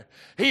got there.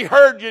 He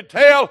heard you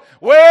tell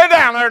way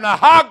down there in the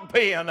hog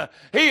pen.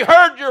 He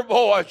heard your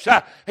voice.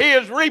 He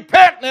is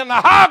repenting in the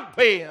hog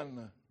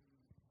pen.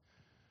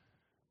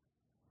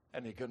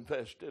 And he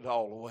confessed it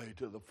all the way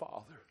to the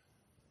Father.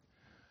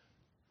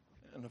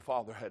 And the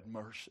Father had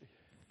mercy.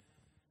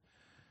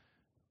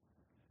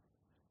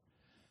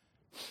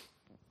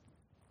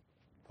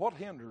 What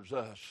hinders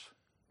us?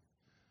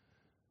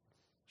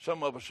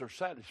 Some of us are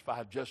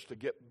satisfied just to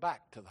get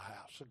back to the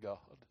house of God.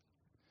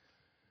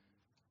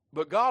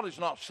 But God is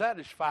not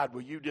satisfied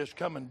with you just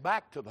coming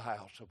back to the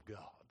house of God.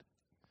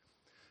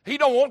 He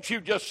don't want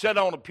you just sit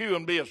on a pew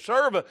and be a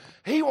servant.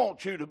 He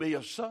wants you to be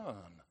a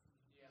son,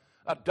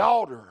 a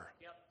daughter.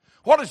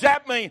 What does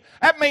that mean?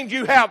 That means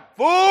you have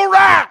full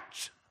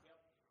rights.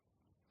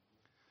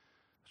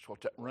 That's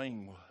what that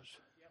ring was.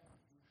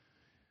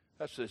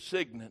 That's the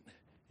signet.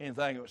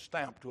 Anything that was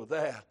stamped with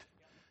that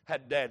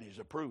had Daddy's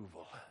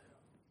approval.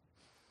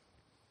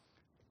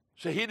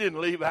 See, he didn't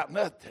leave out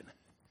nothing.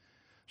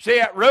 See,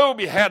 that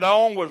robe you had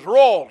on was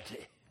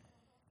royalty.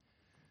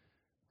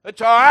 It's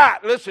all right.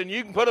 Listen,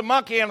 you can put a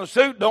monkey in a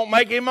suit, don't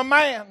make him a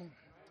man.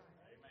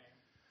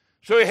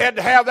 So he had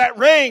to have that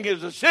ring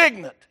as a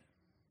signet.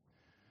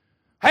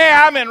 Hey,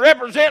 I'm in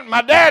representing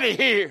my daddy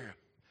here.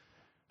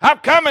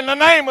 I've come in the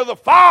name of the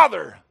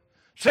Father.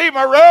 See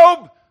my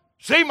robe?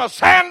 See my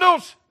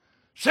sandals?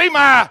 See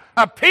my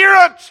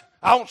appearance?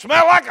 I don't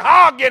smell like a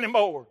hog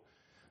anymore.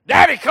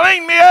 Daddy,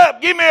 clean me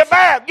up. Give me a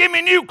bath. Give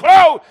me new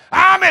clothes.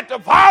 I'm at the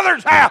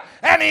Father's house,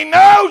 and He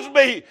knows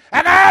me,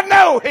 and I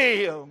know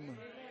Him.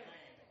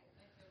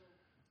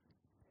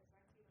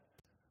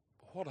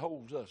 What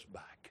holds us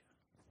back?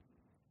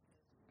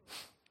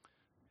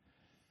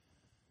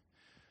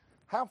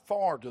 How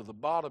far to the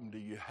bottom do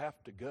you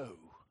have to go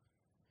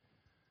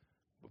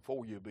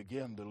before you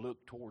begin to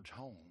look towards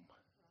home?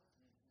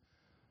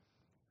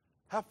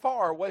 How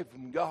far away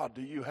from God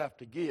do you have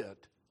to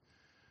get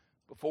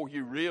before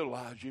you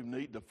realize you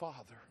need the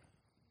Father?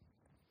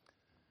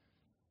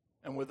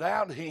 And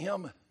without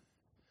Him,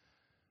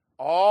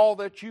 all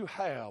that you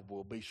have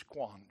will be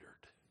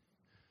squandered.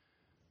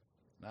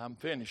 Now I'm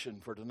finishing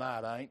for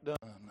tonight. I ain't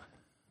done.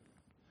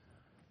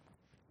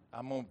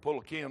 I'm going to pull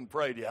a Ken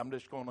Brady. I'm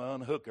just going to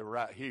unhook it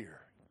right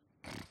here.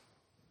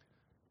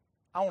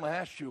 I want to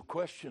ask you a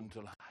question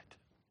tonight.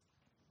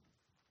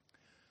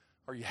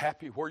 Are you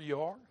happy where you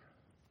are?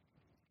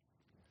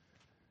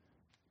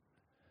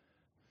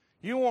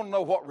 You want to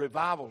know what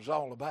revival is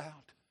all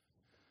about?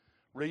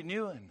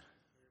 Renewing,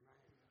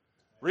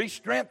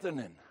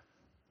 re-strengthening,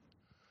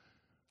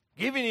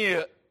 giving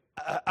you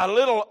a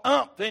little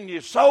umph in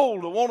your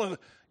soul to want to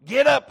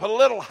get up a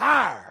little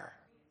higher,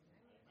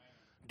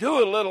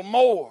 do a little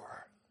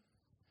more.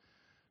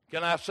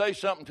 Can I say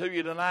something to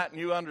you tonight and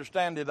you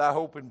understand it, I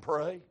hope and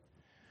pray?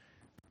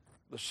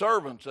 The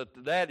servants at the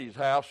daddy's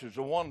house is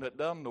the one that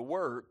done the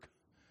work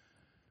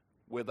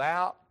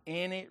without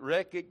any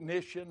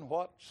recognition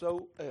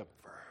whatsoever,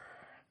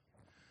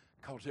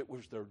 because it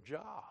was their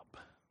job.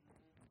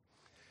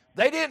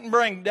 They didn't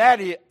bring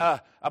Daddy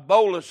a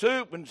bowl of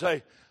soup and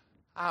say,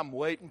 I'm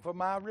waiting for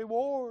my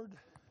reward.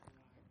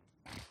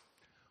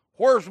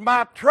 Where's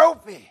my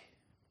trophy?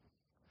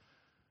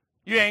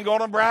 You ain't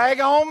going to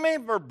brag on me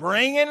for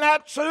bringing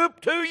that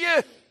soup to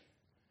you?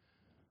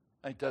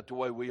 Ain't that the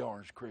way we are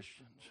as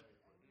Christians?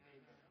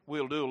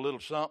 We'll do a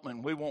little something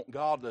and we want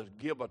God to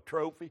give a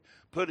trophy,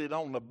 put it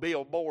on the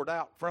billboard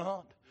out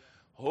front.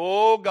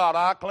 Oh, God,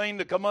 I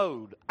cleaned the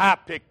commode. I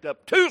picked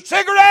up 2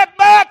 cigarette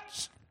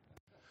butts.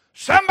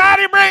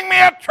 Somebody bring me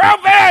a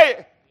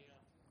trophy.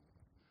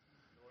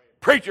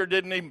 Preacher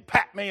didn't even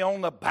pat me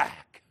on the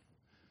back.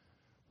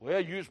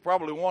 Well, you was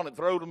probably one that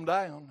throwed them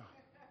down.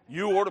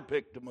 You ought to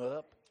picked them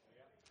up.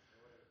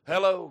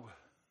 Hello.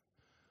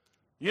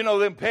 You know,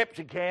 them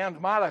Pepsi cans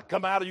might have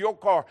come out of your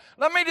car.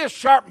 Let me just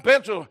sharpen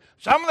pencil.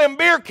 Some of them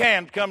beer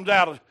cans comes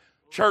out of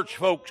church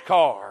folks'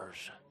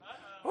 cars.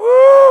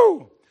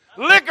 Woo!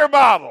 Liquor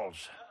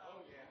bottles.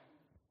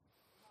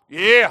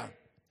 Yeah.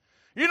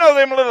 You know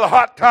them little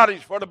hot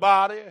toddies for the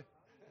body?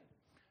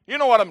 You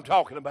know what I'm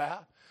talking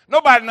about.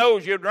 Nobody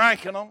knows you're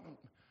drinking them.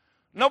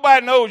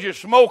 Nobody knows you're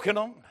smoking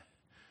them.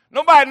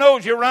 Nobody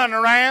knows you're running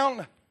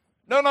around.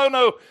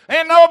 No.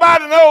 And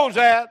nobody knows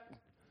that.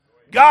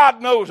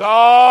 God knows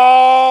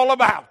all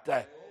about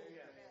that.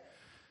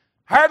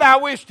 Heard, I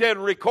wish they had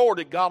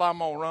recorded. God, I'm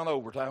going to run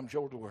overtime.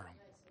 Show the world.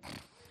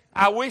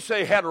 I wish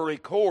they had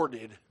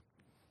recorded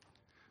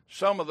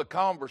some of the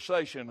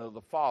conversation of the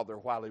Father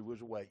while he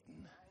was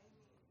waiting.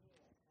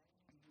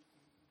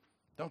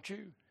 Don't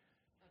you?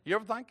 You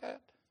ever think that?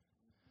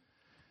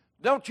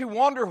 Don't you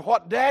wonder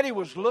what Daddy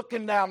was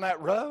looking down that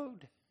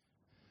road?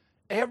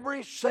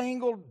 Every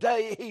single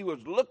day he was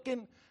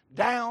looking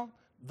down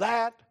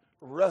that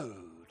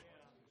road.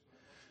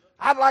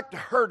 I'd like to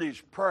hear his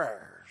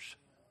prayers.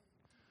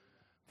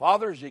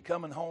 Father, is he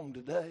coming home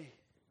today?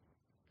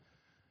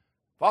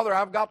 Father,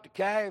 I've got the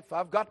calf,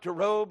 I've got the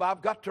robe,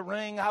 I've got the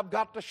ring, I've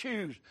got the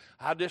shoes.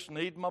 I just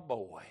need my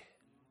boy.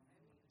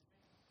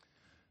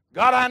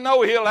 God, I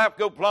know he'll have to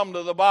go plumb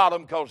to the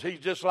bottom because he's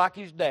just like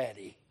his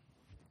daddy.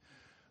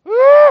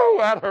 Woo,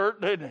 that hurt,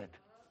 didn't it?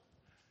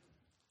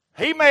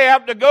 He may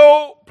have to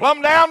go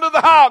plumb down to the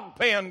hog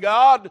pen,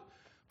 God,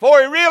 before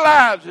he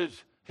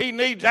realizes he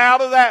needs out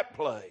of that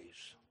place.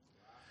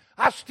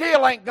 I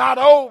still ain't got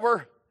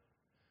over.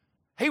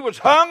 He was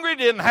hungry,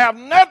 didn't have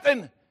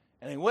nothing,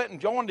 and he went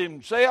and joined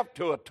himself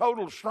to a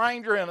total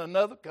stranger in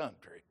another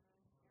country,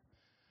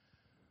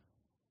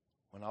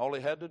 when all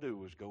he had to do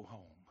was go home.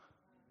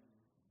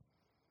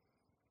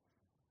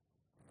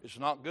 It's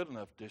not good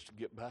enough just to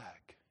get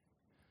back.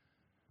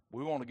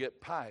 We want to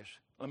get past.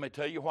 Let me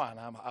tell you why, and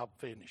I'll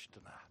finish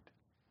tonight.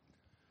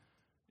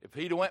 If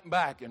he'd went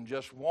back and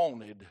just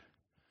wanted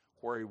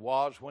where he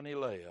was when he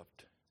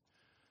left,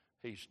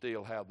 he'd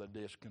still have the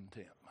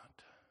discontentment.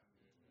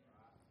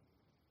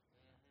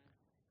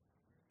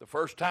 The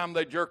first time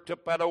they jerked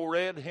up that old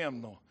red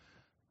hymnal,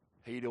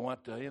 he'd have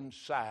went to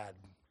inside.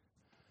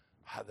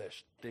 How they're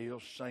still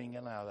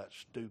singing out of that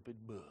stupid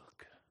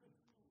book.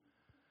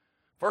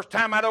 First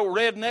time that old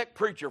redneck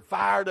preacher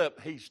fired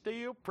up, he's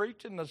still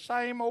preaching the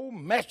same old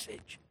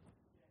message.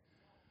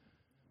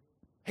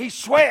 He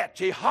sweats,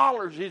 he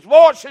hollers, his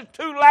voice is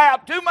too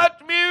loud, too much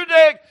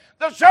music,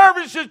 the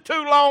service is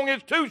too long,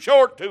 it's too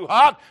short, too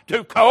hot,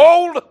 too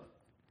cold.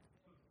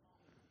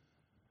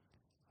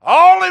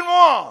 All in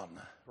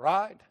one,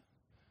 right?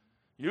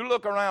 You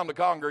look around the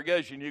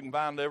congregation, you can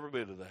find every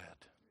bit of that.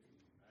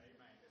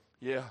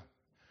 Yeah.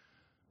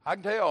 I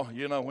can tell,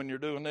 when you're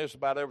doing this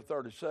about every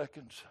 30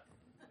 seconds.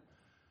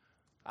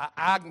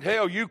 I can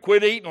tell you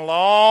quit eating a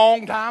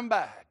long time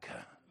back.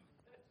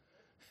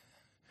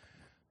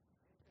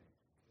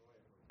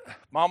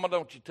 Mama,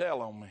 don't you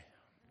tell on me.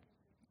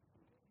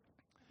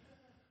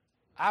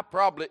 I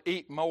probably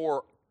eat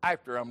more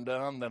after I'm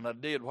done than I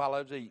did while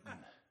I was eating.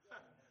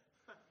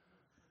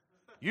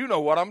 You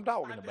know what I'm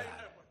talking about.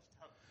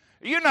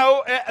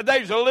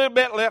 There's a little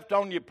bit left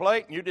on your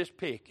plate and you just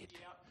pick it.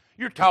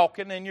 You're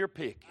talking and you're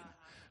picking.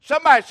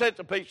 Somebody sets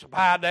a piece of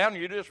pie down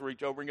and you just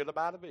reach over and get a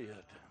bite of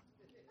it.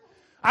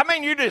 I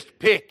mean, you're just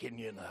picking,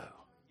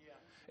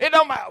 It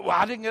don't matter. Well,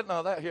 I didn't get none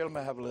of that. Here, let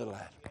me have a little of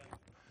that.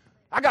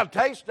 I got to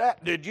taste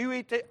that. Did you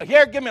eat that?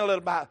 Here, give me a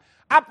little bite.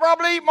 I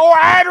probably eat more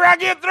after I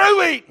get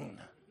through eating.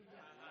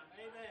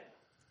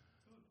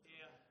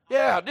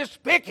 Yeah,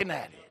 just picking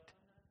at it.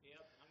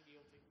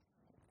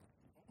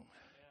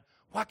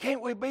 Why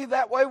can't we be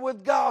that way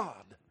with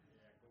God?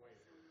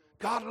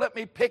 God, let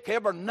me pick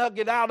every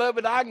nugget out of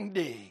it I can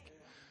dig.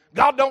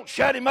 God, don't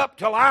shut him up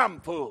till I'm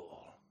full.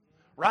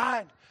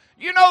 Right?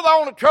 You know the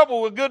only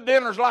trouble with good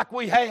dinners like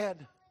we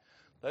had?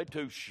 They're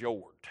too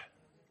short.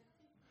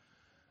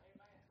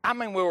 I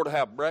mean, we were to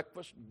have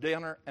breakfast,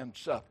 dinner, and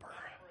supper.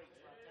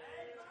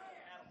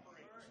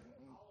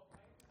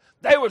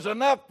 There was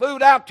enough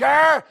food out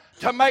there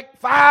to make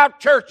 5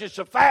 churches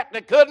so fat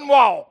they couldn't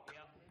walk.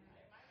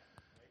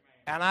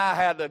 And I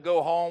had to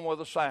go home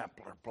with a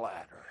sampler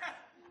platter.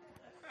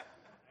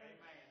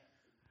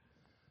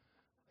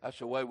 That's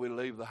the way we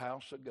leave the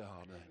house of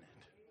God, ain't it?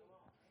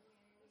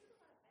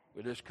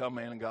 We just come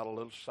in and got a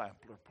little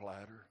sampler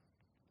platter.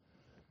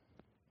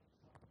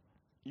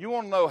 You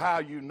want to know how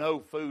you know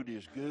food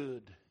is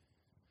good?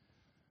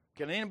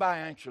 Can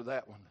anybody answer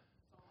that one?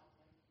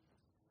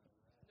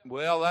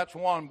 Well, that's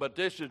one, but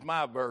this is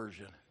my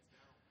version.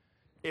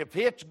 If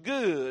it's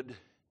good,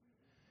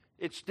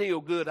 it's still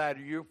good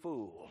after you're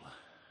full.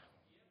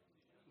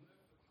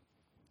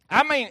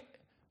 I mean,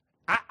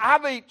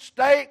 I've eaten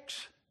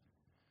steaks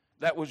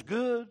that was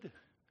good,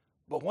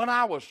 but when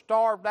I was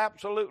starved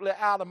absolutely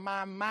out of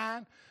my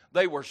mind,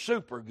 they were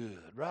super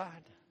good, right?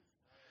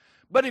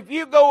 But if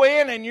you go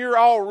in and you're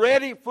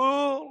already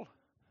full,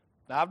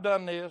 now I've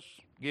done this,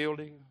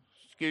 guilty,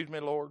 excuse me,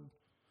 Lord,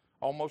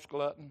 almost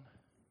glutton.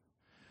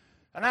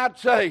 And I'd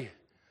say,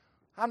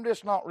 I'm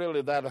just not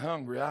really that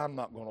hungry. I'm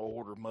not going to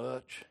order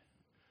much.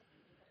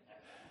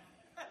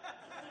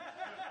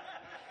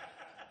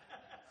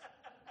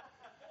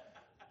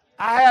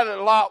 I had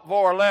a lot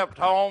before I left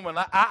home, and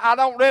I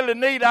don't really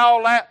need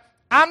all that.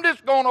 I'm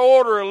just going to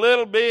order a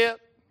little bit.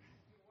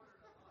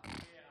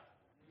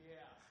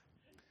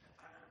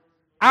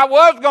 I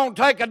was going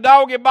to take a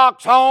doggy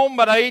box home,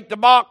 but I ate the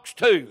box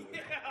too.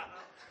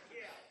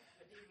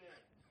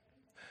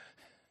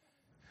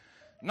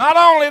 Not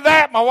only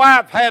that, my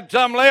wife had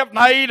some left, and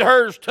I ate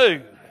hers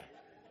too.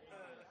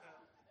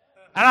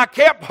 And I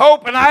kept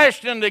hoping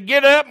Ashton to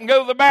get up and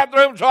go to the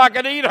bathroom so I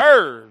could eat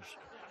hers.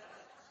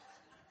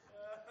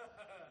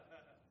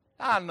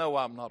 I know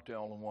I'm not the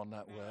only one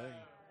that way.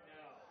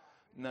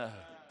 No.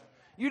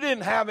 You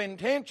didn't have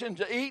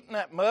intentions of eating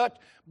that much,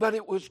 but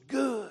it was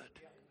good.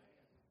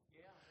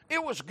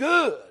 It was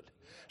good.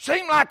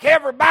 Seemed like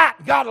every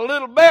bite got a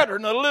little better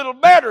and a little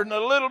better and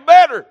a little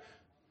better.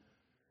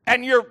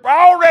 And you're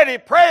already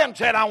praying,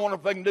 saying, I wonder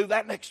if I can do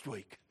that next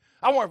week.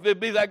 I wonder if it'll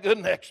be that good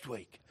next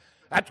week.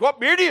 That's what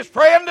Beardy is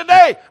praying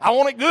today. I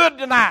want it good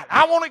tonight.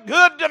 I want it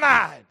good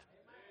tonight.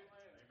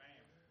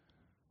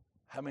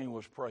 How many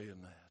was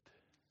praying that?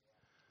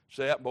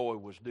 See, that boy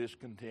was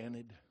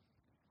discontented.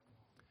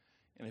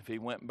 And if he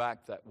went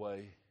back that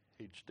way,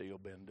 he'd still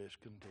been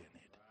discontented.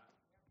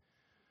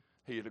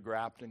 He'd have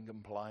griped and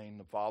complained.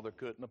 The father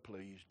couldn't have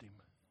pleased him.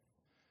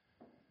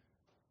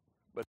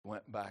 But he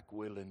went back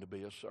willing to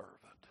be a servant.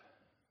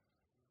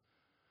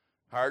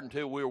 Hard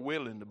until we're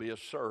willing to be a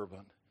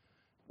servant,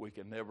 we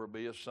can never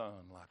be a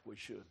son like we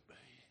should be.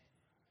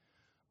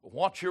 But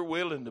once you're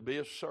willing to be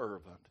a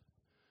servant,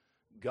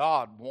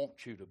 God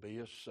wants you to be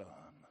a son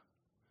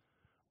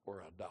or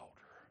a daughter.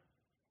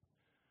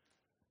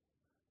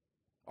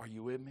 Are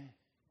you with me?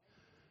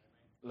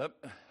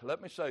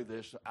 Let me say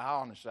this.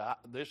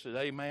 This is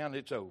amen,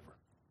 it's over.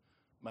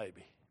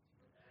 Maybe.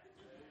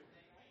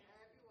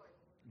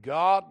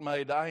 God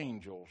made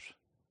angels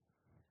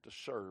to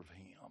serve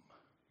him,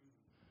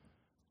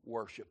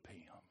 worship him,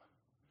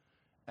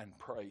 and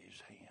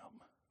praise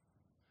him.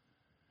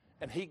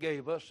 And he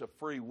gave us a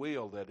free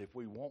will that if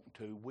we want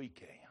to, we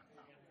can.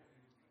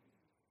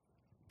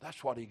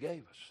 That's what he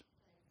gave us.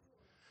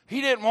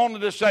 He didn't want to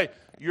just say,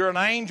 you're an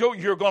angel,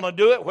 you're going to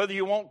do it whether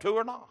you want to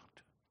or not.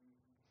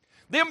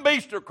 Them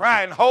beasts are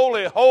crying,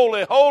 holy,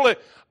 holy, holy,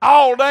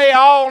 all day,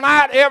 all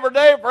night, every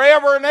day,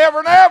 forever and ever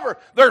and ever.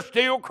 They're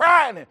still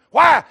crying it.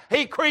 Why?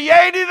 He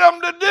created them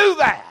to do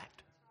that.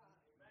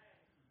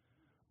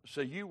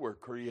 So you were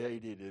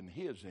created in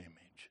his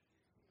image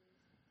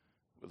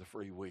with a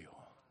free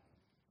will.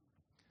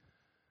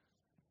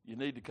 You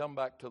need to come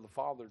back to the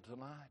Father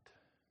tonight.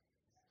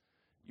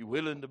 You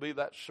willing to be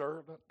that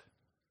servant?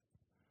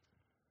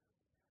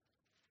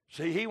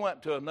 See, he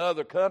went to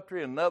another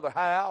country, another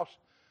house,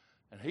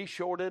 and he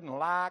sure didn't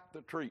like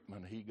the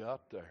treatment he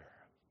got there.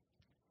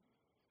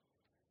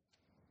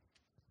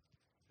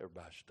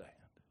 Everybody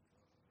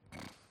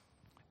stand.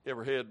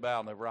 Every head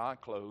bowed and every eye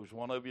closed.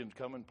 One of you can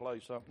come and play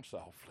something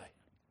softly.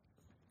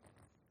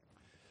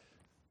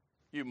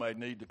 You may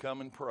need to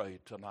come and pray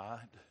tonight.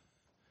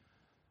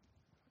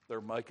 They're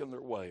making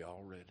their way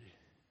already.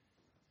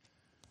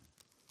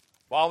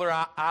 Father,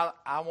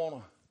 I want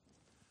to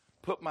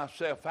put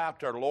myself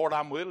out there. Lord,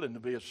 I'm willing to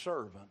be a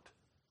servant.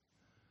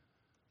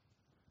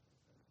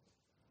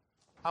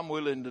 I'm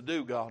willing to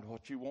do, God,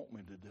 what you want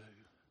me to do.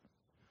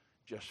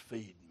 Just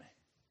feed me.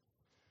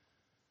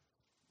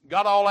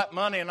 Got all that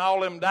money and all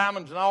them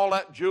diamonds and all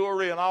that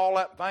jewelry and all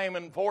that fame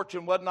and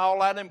fortune wasn't all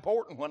that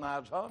important when I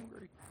was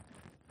hungry.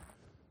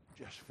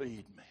 Just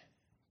feed me.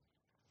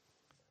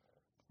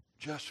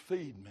 Just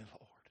feed me,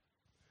 Lord.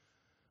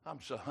 I'm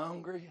so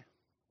hungry.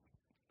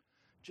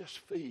 Just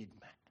feed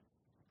me.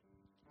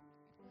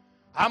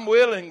 I'm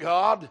willing,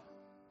 God.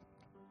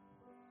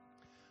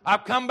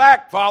 I've come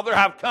back, Father.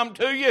 I've come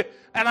to you,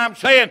 and I'm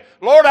saying,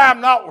 Lord, I'm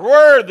not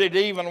worthy to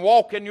even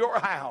walk in your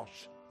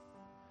house.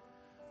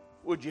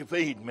 Would you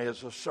feed me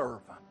as a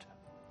servant?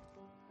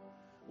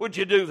 Would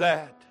you do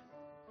that?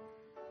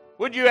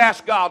 Would you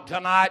ask God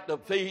tonight to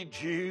feed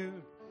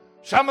you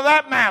some of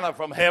that manna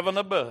from heaven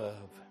above?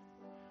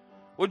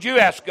 Would you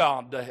ask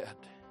God that?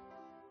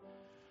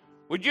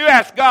 Would you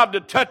ask God to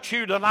touch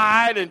you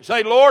tonight and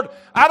say, Lord,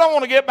 I don't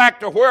want to get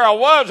back to where I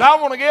was. I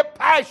want to get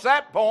past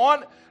that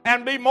point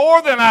and be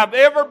more than I've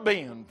ever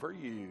been for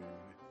you.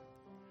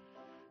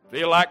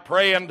 Feel like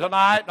praying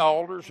tonight? The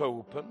altar's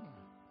open.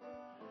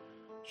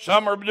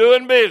 Some are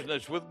doing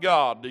business with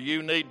God. Do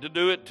you need to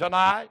do it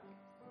tonight?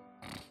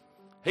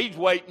 He's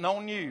waiting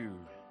on you.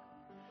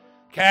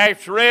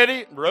 Cash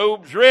ready,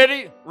 robes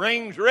ready,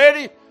 rings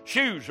ready,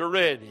 shoes are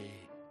ready.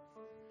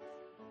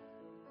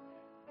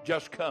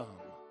 Just come.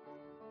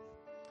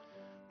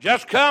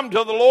 Just come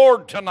to the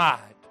Lord tonight.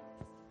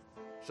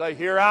 Say,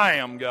 here I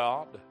am,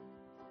 God.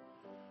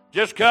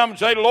 Just come and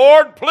say,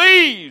 Lord,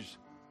 please,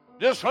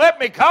 just let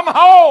me come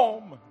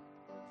home.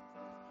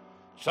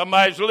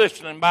 Somebody's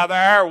listening by the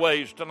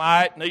airways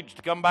tonight needs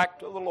to come back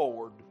to the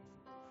Lord.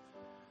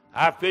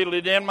 I feel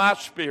it in my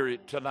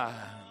spirit tonight.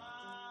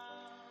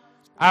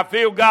 I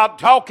feel God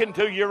talking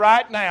to you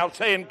right now,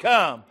 saying,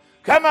 come.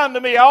 Come unto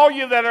me, all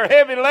you that are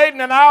heavy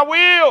laden, and I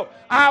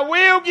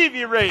will give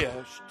you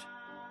rest.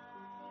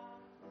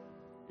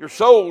 Your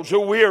souls are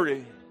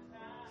weary.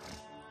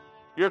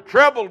 You're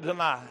troubled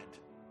tonight.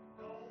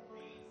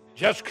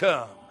 Just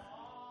come.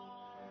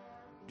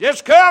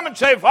 Just come and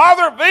say,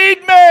 Father,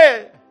 feed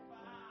me.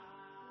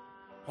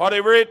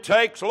 Whatever it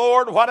takes,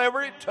 Lord,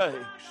 whatever it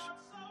takes.